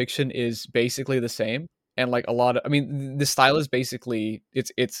Japanese depiction is basically the same. And like a lot of, I mean, the style is basically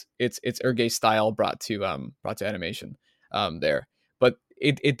it's Erge style brought to animation there, but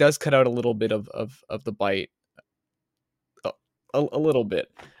it does cut out a little bit of the bite, a, a little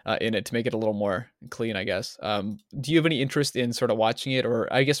bit in it to make it a little more clean, I guess. Do you have any interest in sort of watching it, or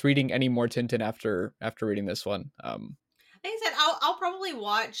I guess reading any more Tintin after reading this one? Like I said, I'll probably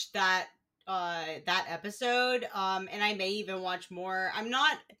watch that episode, and I may even watch more.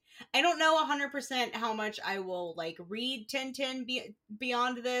 I don't know 100% how much I will like read Tintin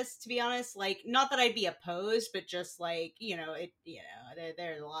beyond this, to be honest. Like, not that I'd be opposed, but just like,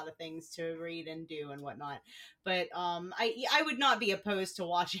 there's a lot of things to read and do and whatnot. But I would not be opposed to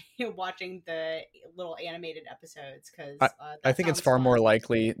watching watching the little animated episodes, because I that think it's sounds far more fun.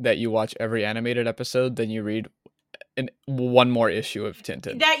 likely that you watch every animated episode than you read one more issue of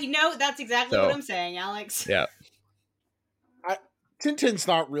Tintin. That's exactly what So I'm saying, Alex. yeah, I Tintin's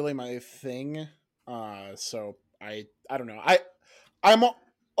not really my thing. So I don't know. I'm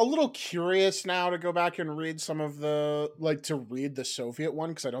a little curious now to go back and read some of the to read the Soviet one,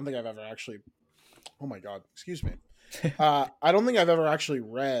 because I don't think I've ever actually. Oh my god, excuse me. I don't think I've ever actually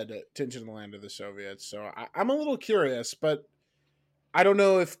read Tintin in the Land of the Soviets, so I'm a little curious, but I don't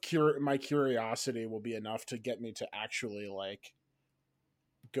know if my curiosity will be enough to get me to actually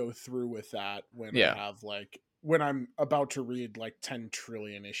go through with that when I have when I'm about to read 10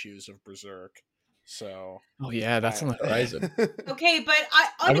 trillion issues of Berserk. So oh yeah, that's on the horizon. Okay, but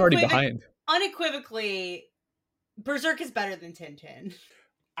I'm already behind. Unequivocally, Berserk is better than Tintin.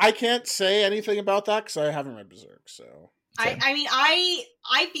 I can't say anything about that because I haven't read Berserk. So I mean,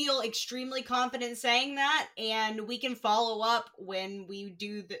 I feel extremely confident saying that, and we can follow up when we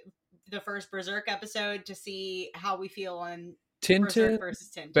do the first Berserk episode to see how we feel on Tintin Berserk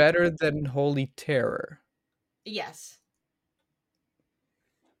versus Tintin. Better than Holy Terror. Yes.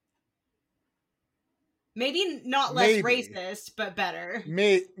 Maybe not less racist, but better.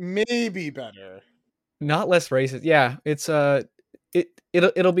 Maybe better. Not less racist. Yeah, it's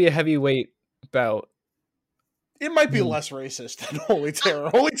it'll be a heavyweight bout. It might be less racist than Holy Terror.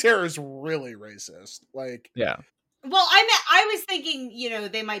 Holy Terror is really racist. Yeah. Well, I was thinking,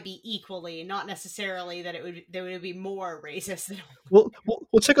 they might be equally, not necessarily that they would be more racist than. We'll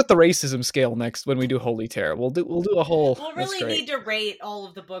check out the racism scale next when we do Holy Terror. We'll do a whole. We'll really need to rate all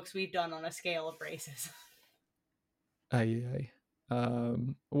of the books we've done on a scale of racism.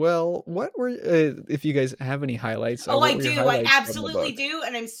 Well, what were if you guys have any highlights? I do. I absolutely do,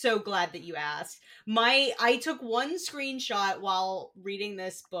 and I'm so glad that you asked. I took one screenshot while reading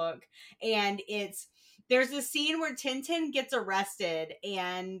this book, and there's a scene where Tintin gets arrested,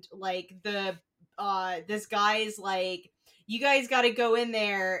 and this guy's like, you guys got to go in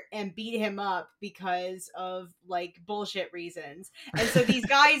there and beat him up because of bullshit reasons. And so these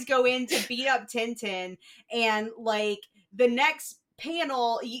guys go in to beat up Tintin, and the next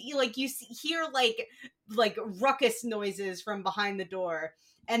panel, you hear ruckus noises from behind the door.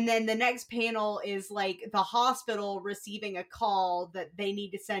 And then the next panel is the hospital receiving a call that they need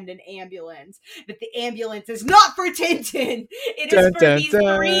to send an ambulance. But the ambulance is not for Tintin. It is for these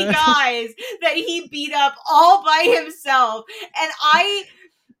three guys that he beat up all by himself. And I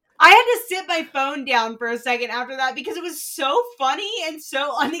had to sit my phone down for a second after that because it was so funny and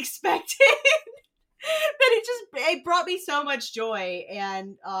so unexpected that it brought me so much joy.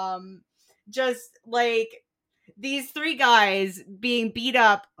 And these three guys being beat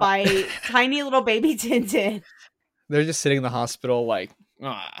up by tiny little baby Tintin. They're just sitting in the hospital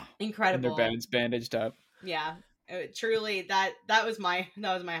incredible. Their beds bandaged up. Yeah, truly that was my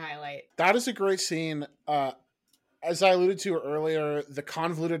highlight. That is a great scene. As I alluded to earlier, the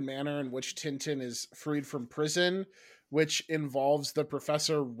convoluted manner in which Tintin is freed from prison, which involves the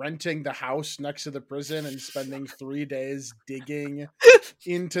professor renting the house next to the prison and spending 3 days digging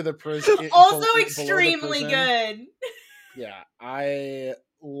into the prison. Also extremely good. Yeah, I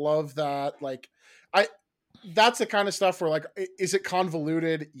love that. That's the kind of stuff where is it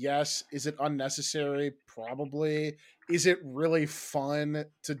convoluted? Yes. Is it unnecessary? Probably. Is it really fun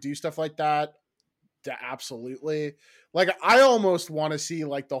to do stuff like that? Absolutely. I almost want to see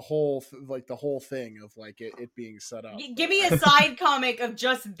the whole thing of it being set up. Give me a side comic of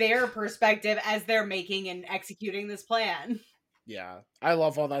just their perspective as they're making and executing this plan. Yeah, I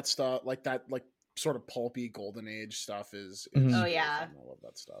love all that stuff. That sort of pulpy golden age stuff is oh yeah, fun. I love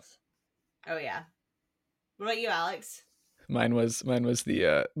that stuff. Oh yeah. What about you, Alex? Mine was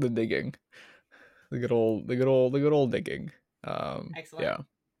the digging, the good old digging. Excellent.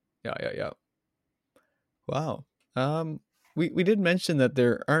 Yeah. Wow. We did mention that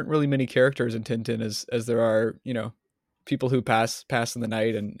there aren't really many characters in Tintin as there are, people who pass in the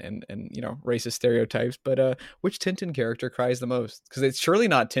night and racist stereotypes. But which Tintin character cries the most? Because it's surely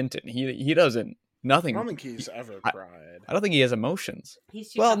not Tintin. He doesn't. Nothing. I don't think he's ever cried. I don't think he has emotions.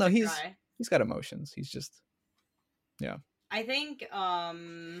 He's too he's got emotions. He's just I think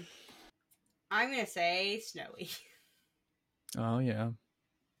I'm gonna say Snowy. Oh yeah.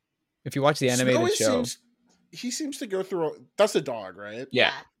 If you watch the animated show, he seems to go through. That's a dog, right?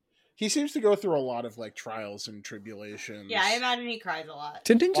 Yeah. He seems to go through a lot of trials and tribulations. Yeah, I imagine he cries a lot.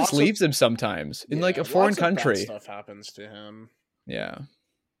 Tintin just leaves him sometimes in a foreign country. Bad stuff happens to him. Yeah.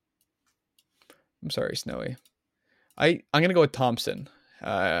 I'm sorry, Snowy. I'm gonna go with Thompson.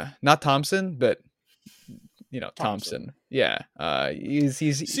 Not Thompson, but Thompson. Yeah. He's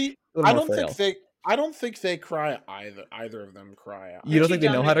See, I don't think they cry either. Either of them cry. You don't think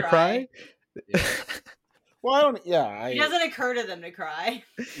they know how to cry? Yeah. Well, I don't. Yeah, it doesn't occur to them to cry.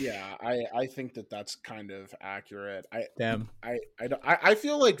 Yeah, I think that's kind of accurate. I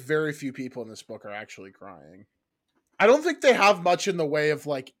feel like very few people in this book are actually crying. I don't think they have much in the way of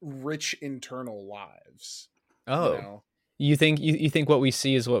like rich internal lives. Oh, You know? you think you think what we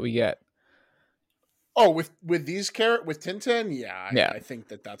see is what we get? Oh, with these with Tintin, yeah, Yeah. I think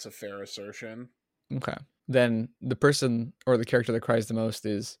that's a fair assertion. Okay. Then the person or the character that cries the most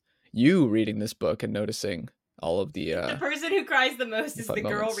is you reading this book and noticing all of the The person who cries the most is fun the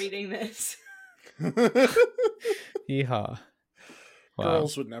girl moments. reading this. Yeehaw. Wow.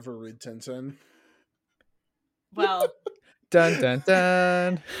 Girls would never read Tintin. Well, Dun dun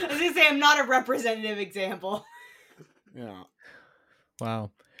dun. I was gonna say I'm not a representative example. Yeah.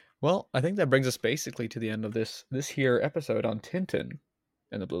 Wow. Well, I think that brings us basically to the end of this here episode on Tintin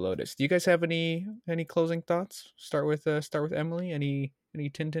and the Blue Lotus. Do you guys have any closing thoughts? Start with Emily. Any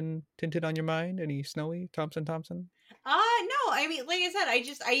Tintin on your mind? Any Snowy Thompson? No, I mean, like I said,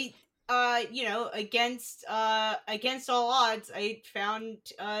 you know, against all odds, I found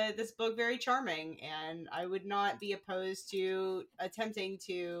this book very charming, and I would not be opposed to attempting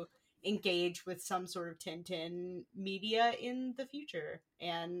to engage with some sort of Tintin media in the future.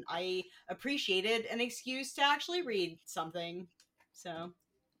 And I appreciated an excuse to actually read something. So,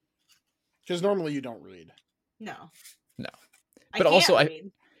 Because normally you don't read. no. But also,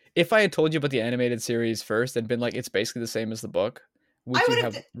 read. if I had told you about the animated series first and been like, it's basically the same as the book, would you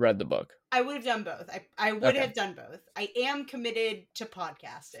have read the book? I would have done both. I would have done both. I am committed to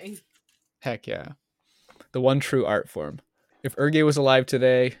podcasting. Heck yeah. The one true art form. If Erge was alive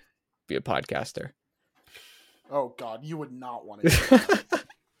today, be a podcaster. Oh God, you would not want to do that.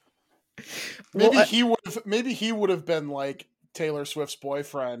 Maybe he would have been like Taylor Swift's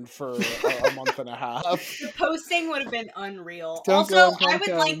boyfriend for a month and a half. The posting would have been unreal. I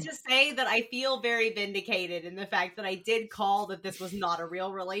would like to say that I feel very vindicated in the fact that I did call that this was not a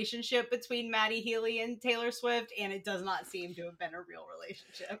real relationship between Maddie Healy and Taylor Swift, and it does not seem to have been a real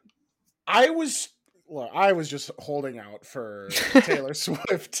relationship. I was just holding out for Taylor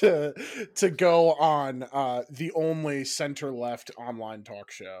Swift to go on the only center-left online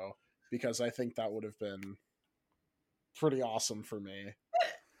talk show, because I think that would have been pretty awesome for me.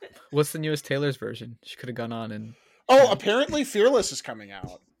 What's the newest Taylor's version? She could have gone on and... Oh, apparently Fearless is coming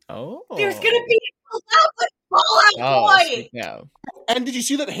out. Oh. There's gonna be a Fallout Boy! Yeah. And did you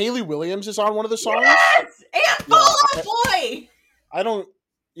see that Hayley Williams is on one of the songs? Yes! And Fallout Boy! I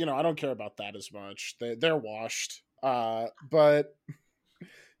don't care about that as much. They're washed. But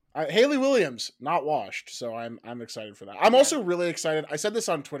Hayley Williams, not washed, so I'm excited for that. I'm also really excited. I said this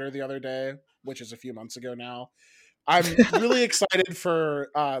on Twitter the other day, which is a few months ago now. I'm really excited for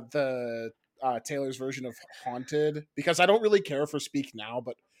the Taylor's version of Haunted, because I don't really care for Speak Now,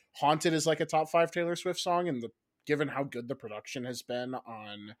 but Haunted is like a top 5 Taylor Swift song, and given how good the production has been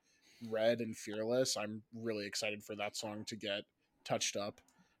on Red and Fearless, I'm really excited for that song to get touched up,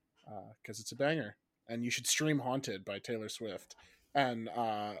 because it's a banger. And you should stream Haunted by Taylor Swift. And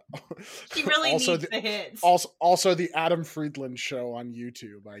she really needs the hits. Also the Adam Friedland show on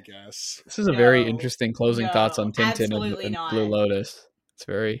YouTube, I guess. This is a very interesting closing thoughts on Tintin and Blue Lotus. It's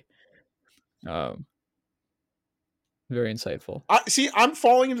very very insightful. I'm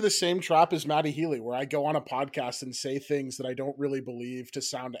falling into the same trap as Maddie Healy, where I go on a podcast and say things that I don't really believe to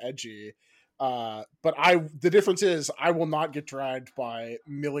sound edgy. But the difference is I will not get dragged by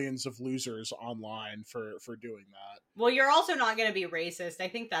millions of losers online for doing that. Well, you're also not going to be racist. I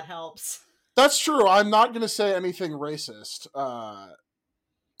think that helps. That's true. I'm not going to say anything racist.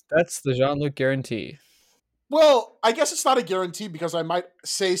 That's the Jean-Luc guarantee. Well, I guess it's not a guarantee, because I might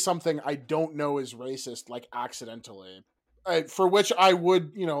say something I don't know is racist, like accidentally, for which I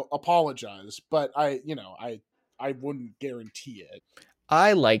would, apologize. But I wouldn't guarantee it.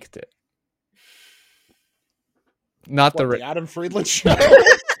 I liked it. Not the Adam Friedland show.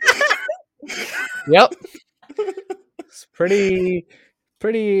 Yep. It's pretty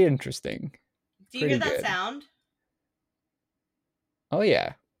interesting. Do you hear that sound? Oh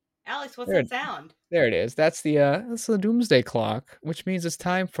yeah. Alex, what's that sound? There it is. That's the Doomsday Clock, which means it's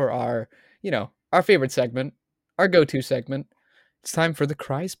time for our favorite segment, our go-to segment. It's time for the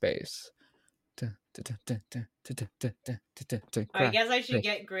Cry Space. I guess I should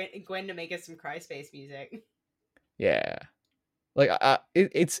get Gwen to make us some Cry Space music. Yeah, like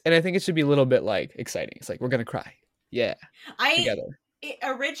it's, and I think it should be a little bit like exciting. It's like we're gonna cry, yeah, together.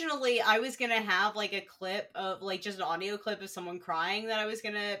 Originally, I was gonna have like a clip of like just an audio clip of someone crying that I was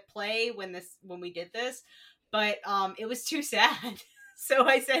gonna play when we did this, but it was too sad, so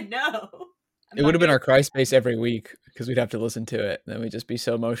I said no. It would have been our Cry Space every week, because we'd have to listen to it, and then we'd just be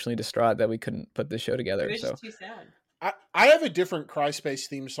so emotionally distraught that we couldn't put the show together. It was just too sad. I have a different Cry Space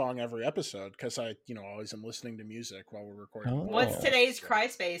theme song every episode, because I, always am listening to music while we're recording. What's today's Cry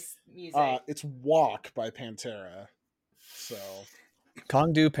Space music? It's Walk by Pantera. So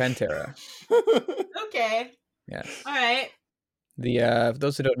Kongdu Pantera. Okay. Yes. All right. The for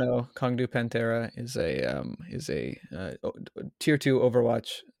those who don't know, Kongdu Pantera is a tier 2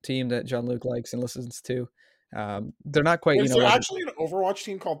 Overwatch team that Jean-Luc likes and listens to. They're not quite, is there actually an Overwatch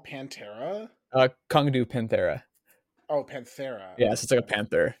team called Pantera? Kongdu Pantera. Oh, Panthera. Yes, it's like a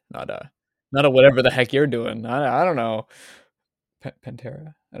panther, not a whatever the heck you're doing. I don't know.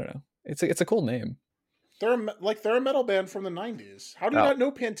 Pantera. I don't know. It's a cool name. They're a metal band from the 90s. How do you not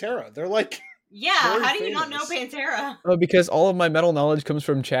know Pantera? They're like Yeah, how do you not know Pantera? Oh, because all of my metal knowledge comes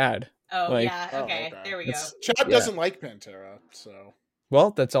from Chad. Oh, yeah. Okay. There we go. Chad doesn't like Pantera, so.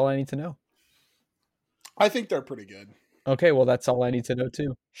 Well, that's all I need to know. I think they're pretty good. Okay, well, that's all I need to know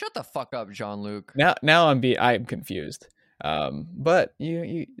too. Shut the fuck up, Jean-Luc. Now I'm confused. But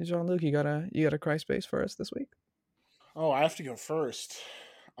you Jean-Luc, you got a cry space for us this week? Oh, I have to go first.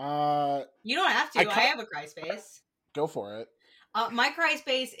 You don't have to. I have a cry space. Go for it. My cry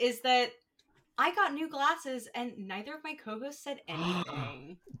space is that I got new glasses and neither of my co-hosts said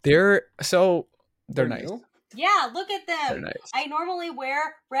anything. They're nice. New? Yeah, look at them. They're nice. I normally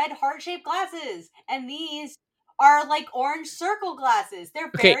wear red heart-shaped glasses, and these are like orange circle glasses.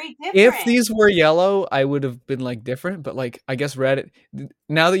 They're very different. If these were yellow, I would have been like different, but like I guess red.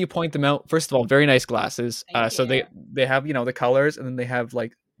 Now that you point them out, first of all, very nice glasses. So they have the colors, and then they have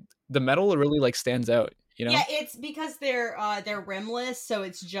like the metal really like stands out. Yeah, it's because they're rimless, so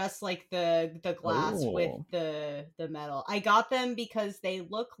it's just like the glass with the metal. I got them because they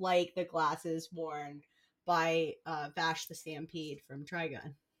look like the glasses worn by Vash the Stampede from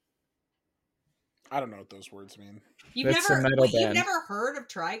Trigun. I don't know what those words mean. You've never heard of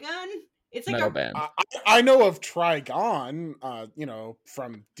Trigun? It's like metal band. I know of Trigon,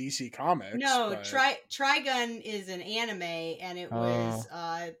 from DC Comics. No, but... Trigun is an anime, and it was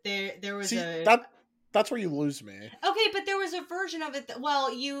there was That's where you lose me. Okay, but there was a version of it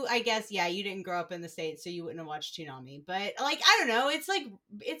you didn't grow up in the States, so you wouldn't have watched Toonami. But like, I don't know, it's like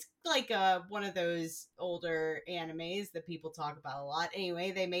one of those older animes that people talk about a lot.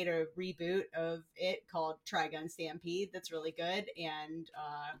 Anyway, they made a reboot of it called Trigun Stampede that's really good, and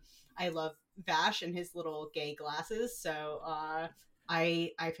I love Vash and his little gay glasses, so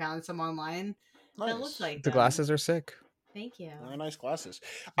I found some online that looks like the glasses are sick. Thank you. Very nice glasses.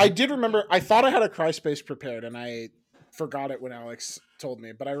 I did remember, I thought I had a cry space prepared and I forgot it when Alex told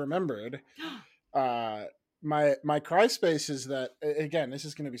me, but I remembered. My cry space is that, again, this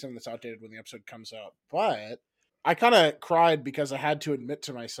is going to be something that's outdated when the episode comes out, but I kind of cried because I had to admit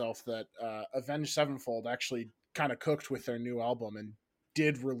to myself that Avenged Sevenfold actually kind of cooked with their new album and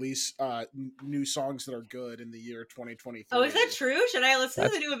did release new songs that are good in the year 2023. Oh, is that true? Should I listen to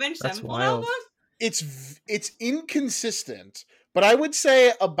the new Avenged Sevenfold album? It's inconsistent, but I would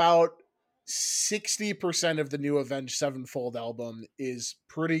say about 60% of the new Avenged Sevenfold album is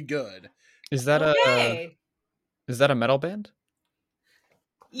pretty good. Is that a metal band?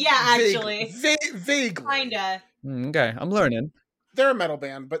 Yeah, actually. Vaguely. Kinda. Okay, I'm learning. They're a metal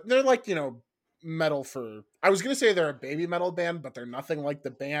band, but they're like, metal for... I was going to say they're a baby metal band, but they're nothing like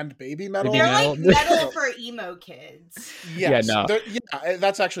the band Baby Metal. They're like metal for emo kids. Yes. Yeah, no.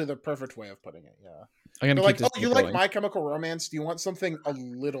 That's actually the perfect way of putting it, yeah. I'm gonna keep you like My Chemical Romance? Do you want something a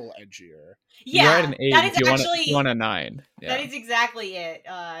little edgier? Yeah, you're at an 8. That is you want a 9. Yeah. That is exactly it.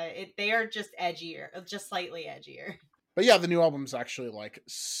 They are just edgier, just slightly edgier. But yeah, the new album's actually like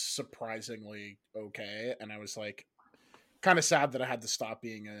surprisingly okay, and I was like kind of sad that I had to stop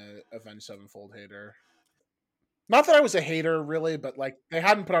being a Avenged Sevenfold hater. Not that I was a hater, really, but like they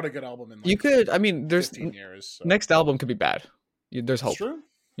hadn't put out a good album in like there's 15 years. So. Next album could be bad. There's hope. It's true.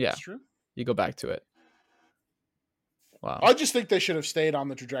 Yeah, it's true. You go back to it. Wow. I just think they should have stayed on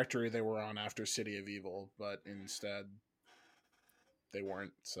the trajectory they were on after City of Evil, but instead they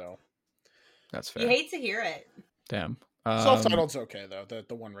weren't. So that's fair. You hate to hear it. Damn. Self-titled's okay though.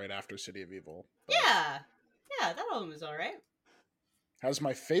 The one right after City of Evil. But... Yeah, that album is all right. Has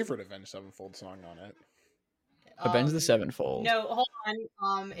my favorite Avenged Sevenfold song on it. Avenged the Sevenfold. No, hold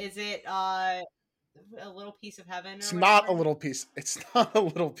on. Is it a little piece of heaven? It's not a little piece. It's not a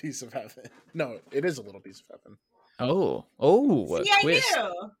little piece of heaven. No, it is a little piece of heaven. Oh, See, a twist. I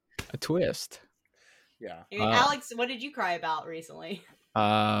knew. A twist. Yeah. Alex, what did you cry about recently?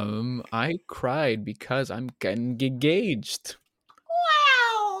 I cried because I'm getting engaged.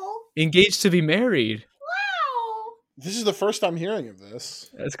 Wow. Engaged to be married. Wow. This is the first I'm hearing of this.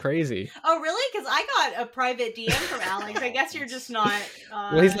 That's crazy. Oh, really? Because I got a private DM from Alex. I guess you're just not.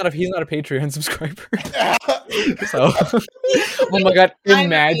 Well, he's not a Patreon subscriber. So, oh my god!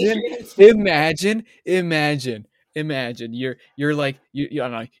 Imagine imagine you're like you I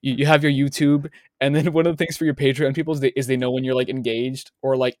don't know, you have your YouTube, and then one of the things for your Patreon people is they know when you're like engaged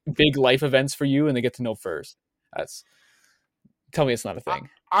or like big life events for you, and they get to know first. That's tell me it's not a thing.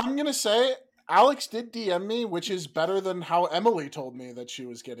 I'm gonna say Alex did DM me, which is better than how Emily told me that she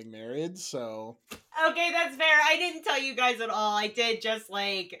was getting married. So Okay, that's fair. I didn't tell you guys at all. I did just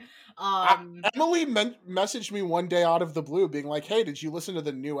like Emily messaged me one day out of the blue, being like, "Hey, did you listen to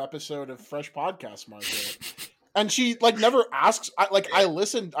the new episode of Fresh Podcast Market?" And she like never asks. I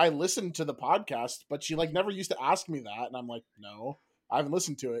listened to the podcast, but she like never used to ask me that. And I'm like, no, I haven't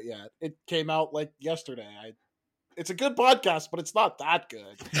listened to it yet. It came out like yesterday. It's a good podcast, but it's not that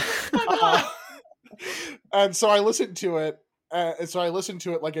good. And so I listened to it.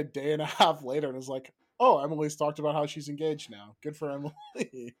 Like a day and a half later, and was like, "Oh, Emily's talked about how she's engaged now. Good for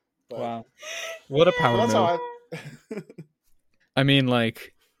Emily." But, wow, what a power that's move. how I mean,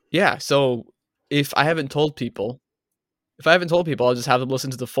 like, yeah. So if I haven't told people, I'll just have them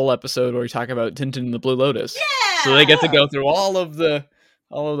listen to the full episode where we talk about Tintin and the Blue Lotus. Yeah. So they get to go through all of the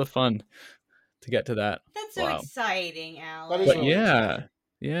fun to get to that. That's so exciting, Alex. That is But really exciting.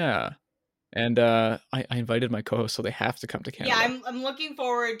 yeah. And I invited my co-host, so they have to come to Canada. Yeah, I'm looking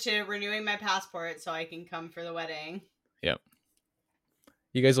forward to renewing my passport so I can come for the wedding. Yep.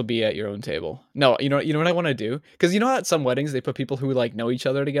 You guys will be at your own table. No, you know what I want to do? Because you know at some weddings they put people who like know each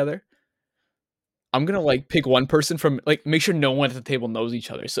other together. I'm gonna like pick one person from like make sure no one at the table knows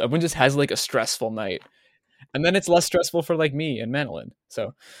each other, so everyone just has like a stressful night, and then it's less stressful for like me and Madeline.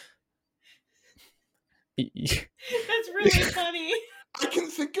 So that's really funny. I can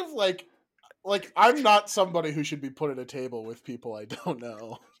think of like I'm not somebody who should be put at a table with people I don't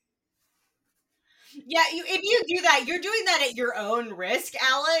know. Yeah, if you do that, you're doing that at your own risk,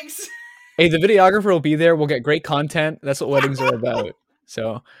 Alex. Hey, the videographer will be there. We'll get great content. That's what weddings are about.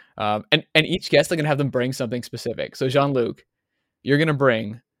 So, and each guest, I'm gonna have them bring something specific. So, Jean-Luc, you're gonna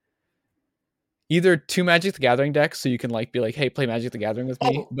bring either 2 Magic the Gathering decks, so you can like be like, "Hey, play Magic the Gathering with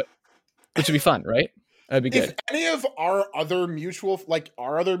me," but which would be fun, right? That'd be good. If any of our other mutual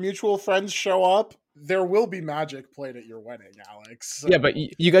friends show up, there will be Magic played at your wedding, Alex. So. Yeah, but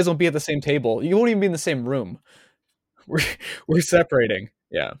you guys won't be at the same table. You won't even be in the same room. We're separating.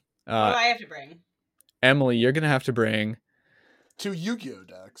 Yeah. What do I have to bring? Emily, you're gonna have to bring 2 Yu-Gi-Oh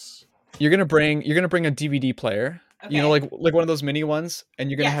decks. You're gonna bring a DVD player. Okay. You know, like one of those mini ones,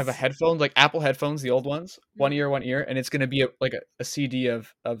 and you're gonna have a headphone, like Apple headphones, the old ones, one ear, and it's gonna be a CD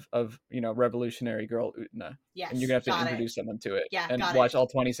of Revolutionary Girl Utna. Yes, and you're gonna have to introduce someone to it. Yeah, and watch all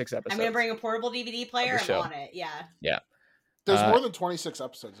 26 episodes. I'm gonna bring a portable DVD player. I'm on it. Yeah. Yeah. There's more than 26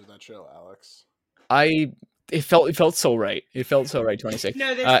 episodes of that show, Alex. It felt so right. It felt so right. 26.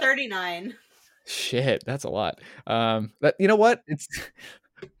 No, there's 39. Shit, that's a lot. But you know what?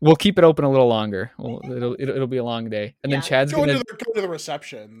 We'll keep it open a little longer. It'll be a long day, and then Chad's go to the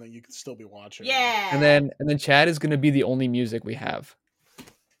reception that you can still be watching. Yeah, and then Chad is gonna be the only music we have.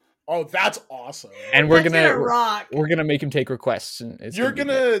 Oh, that's awesome! And we're gonna make him take requests, and you're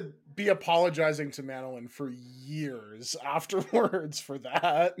gonna be apologizing to Madeline for years afterwards for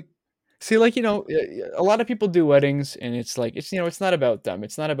that. See, like, a lot of people do weddings, and it's like it's not about them.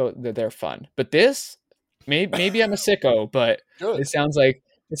 It's not about their fun. But this, maybe I'm a sicko, but it sounds like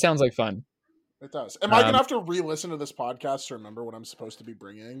fun. It does. Am I gonna have to re-listen to this podcast to remember what I'm supposed to be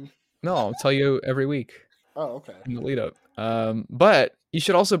bringing? No, I'll tell you every week. Oh, okay. In the lead up. But you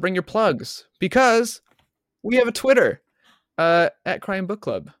should also bring your plugs, because we have a Twitter, at Crime Book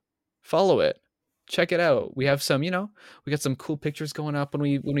Club. Follow it. Check it out. We have some, we got some cool pictures going up when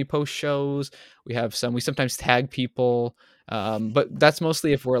we post shows. We sometimes tag people. But that's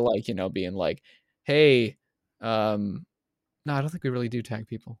mostly if we're like, being like, hey, no, I don't think we really do tag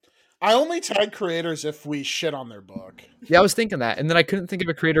people. I only tag creators if we shit on their book. Yeah, I was thinking that. And then I couldn't think of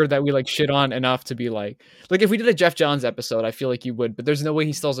a creator that we like shit on enough to be like if we did a Jeff Johns episode, I feel like you would, but there's no way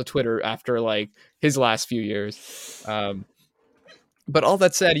he still has a Twitter after like his last few years. But all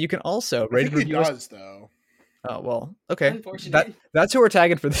that said, you can also rate and review us, though. Oh, well, okay. That's who we're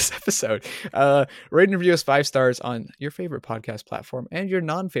tagging for this episode. Rate and review us 5 stars on your favorite podcast platform and your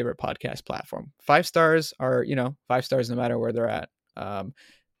non-favorite podcast platform. 5 stars are, 5 stars no matter where they're at.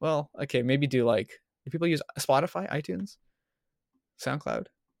 Well, okay, maybe do do people use Spotify, iTunes, SoundCloud?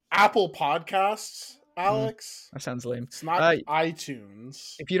 Apple Podcasts, Alex? That sounds lame. It's not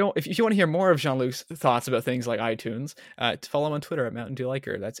iTunes. If you want to hear more of Jean-Luc's thoughts about things like iTunes, follow him on Twitter at Mountain Dew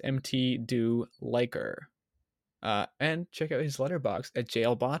Liker. That's MTDew Liker. And check out his letterbox at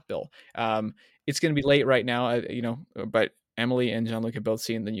JL Botbill. It's going to be late right now, but Emily and Jean-Luc have both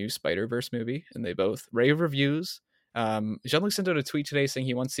seen the new Spider-Verse movie, and they both rave reviews. Jean-Luc sent out a tweet today saying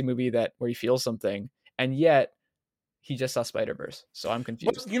he wants to see a movie where he feels something, and yet he just saw Spider-Verse, so I'm But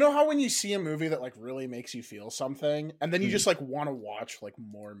confused. you know how when you see a movie that like really makes you feel something, and then you Mhm. just like want to watch like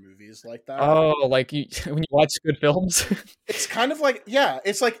more movies like that? Oh, like you when you watch good films. It's kind of like, yeah,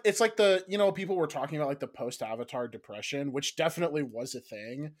 it's like the, you know, people were talking about like the post-Avatar depression, which definitely was a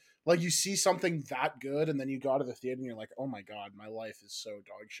thing. Like you see something that good and then you go to the theater and you're like, "Oh my god, my life is so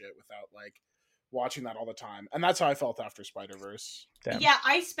dog shit without like watching that all the time." And that's how I felt after Spider-Verse. Damn. Yeah,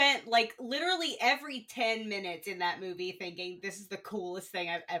 I spent like literally every 10 minutes in that movie thinking this is the coolest thing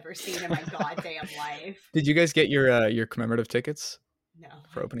I've ever seen in my goddamn life. Did you guys get your commemorative tickets No.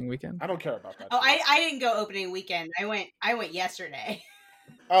 for opening weekend? I don't care about that. Oh, shit. I didn't go opening weekend. I went yesterday.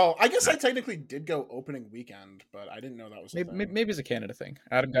 Oh, I guess I technically did go opening weekend, but I didn't know that was a Maybe, thing. maybe it's a Canada thing.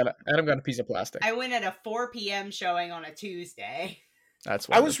 Adam got a piece of plastic. I went at a 4 p.m. showing on a Tuesday. That's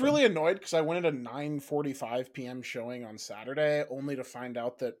I was wonderful. really annoyed because I went at a 9:45 p.m. showing on Saturday, only to find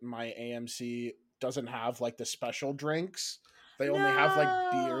out that my AMC doesn't have like the special drinks. They only have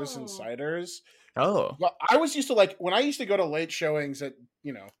like beers and No. ciders. Oh, Well, I was used to like when I used to go to late showings at,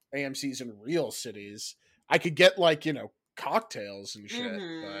 you know, AMC's in real cities, I could get like, you know, cocktails and shit,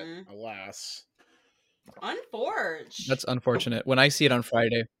 Mhm. but alas. Unforged. that's unfortunate. When I see it on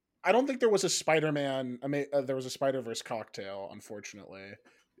Friday, I don't think there was a Spider-Man. There was a Spider-Verse cocktail, unfortunately.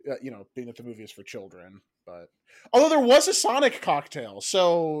 You know, being that the movie is for children, but although there was a Sonic cocktail,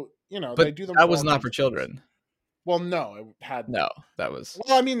 so you know but they do them. that For was all not kinds for of things. children. Well, no, it had. No, that was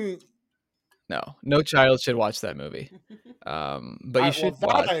Well, I mean, no child should watch that movie. But you should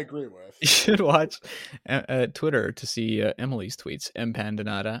watch. I agree with. You should watch Twitter to see Emily's tweets,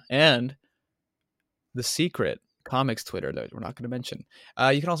 mpandanata, and the secret comics Twitter that we're not going to mention.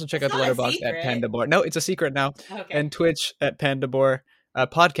 You can also check It's out the not a Letterboxd at secret. Pandabor. No, it's a secret now. Okay. And Twitch at Pandabor.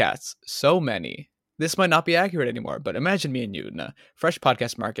 Podcasts, so many. This might not be accurate anymore, but imagine me and you in a fresh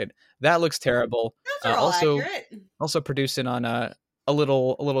podcast market. That looks terrible. Those are all also, accurate. also producing on a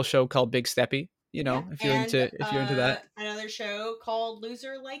little show called Big Steppy. You know, Yeah. if you're into that. Another show called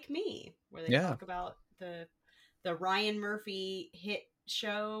Loser Like Me, where they Yeah. talk about the Ryan Murphy hit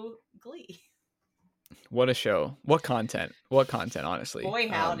show Glee. What a show! What content! What content! Honestly, Boy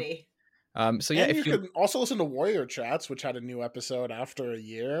howdy. So yeah, And if you you can also listen to Warrior Chats, which had a new episode after a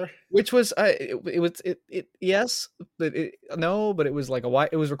year. which was it yes, but no, but it was like a while.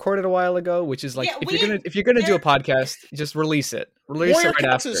 It was recorded a while ago, which is like Yeah, if you're gonna do a there- podcast, just release it. Release Warrior it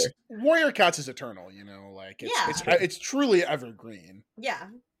right Cats after. Warrior Cats is eternal. You know, like it's Yeah. it's truly evergreen. Yeah,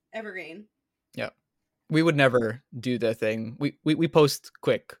 evergreen. We would never do the thing. We post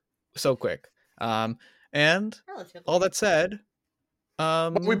quick, so quick. And Relatively. all that said,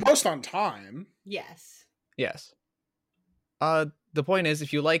 But we post on time. Yes. yes. The point is,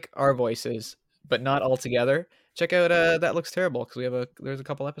 if you like our voices, but not all together, check out That Looks Terrible, because there's a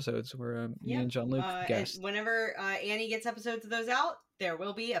couple episodes where me Yeah. and John Luke And guest. whenever Annie gets episodes of those out, there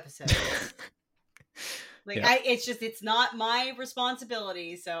will be episodes. Like Yeah. it's not my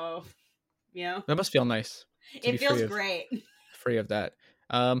responsibility, so you know. That must feel nice. to It be feels free of- great. Free of that.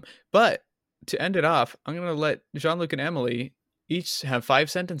 But to end it off, I'm gonna let Jean-Luc and Emily each have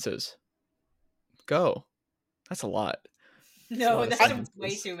 5 sentences. Go. That's a lot. a No, lot of that's sentences.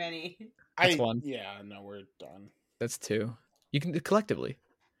 way too many. That's one. Yeah, no, we're done. That's 2. You can do collectively.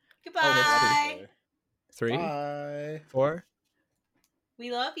 Goodbye. Oh, 3, Bye. 4.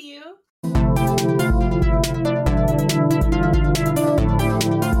 We love you.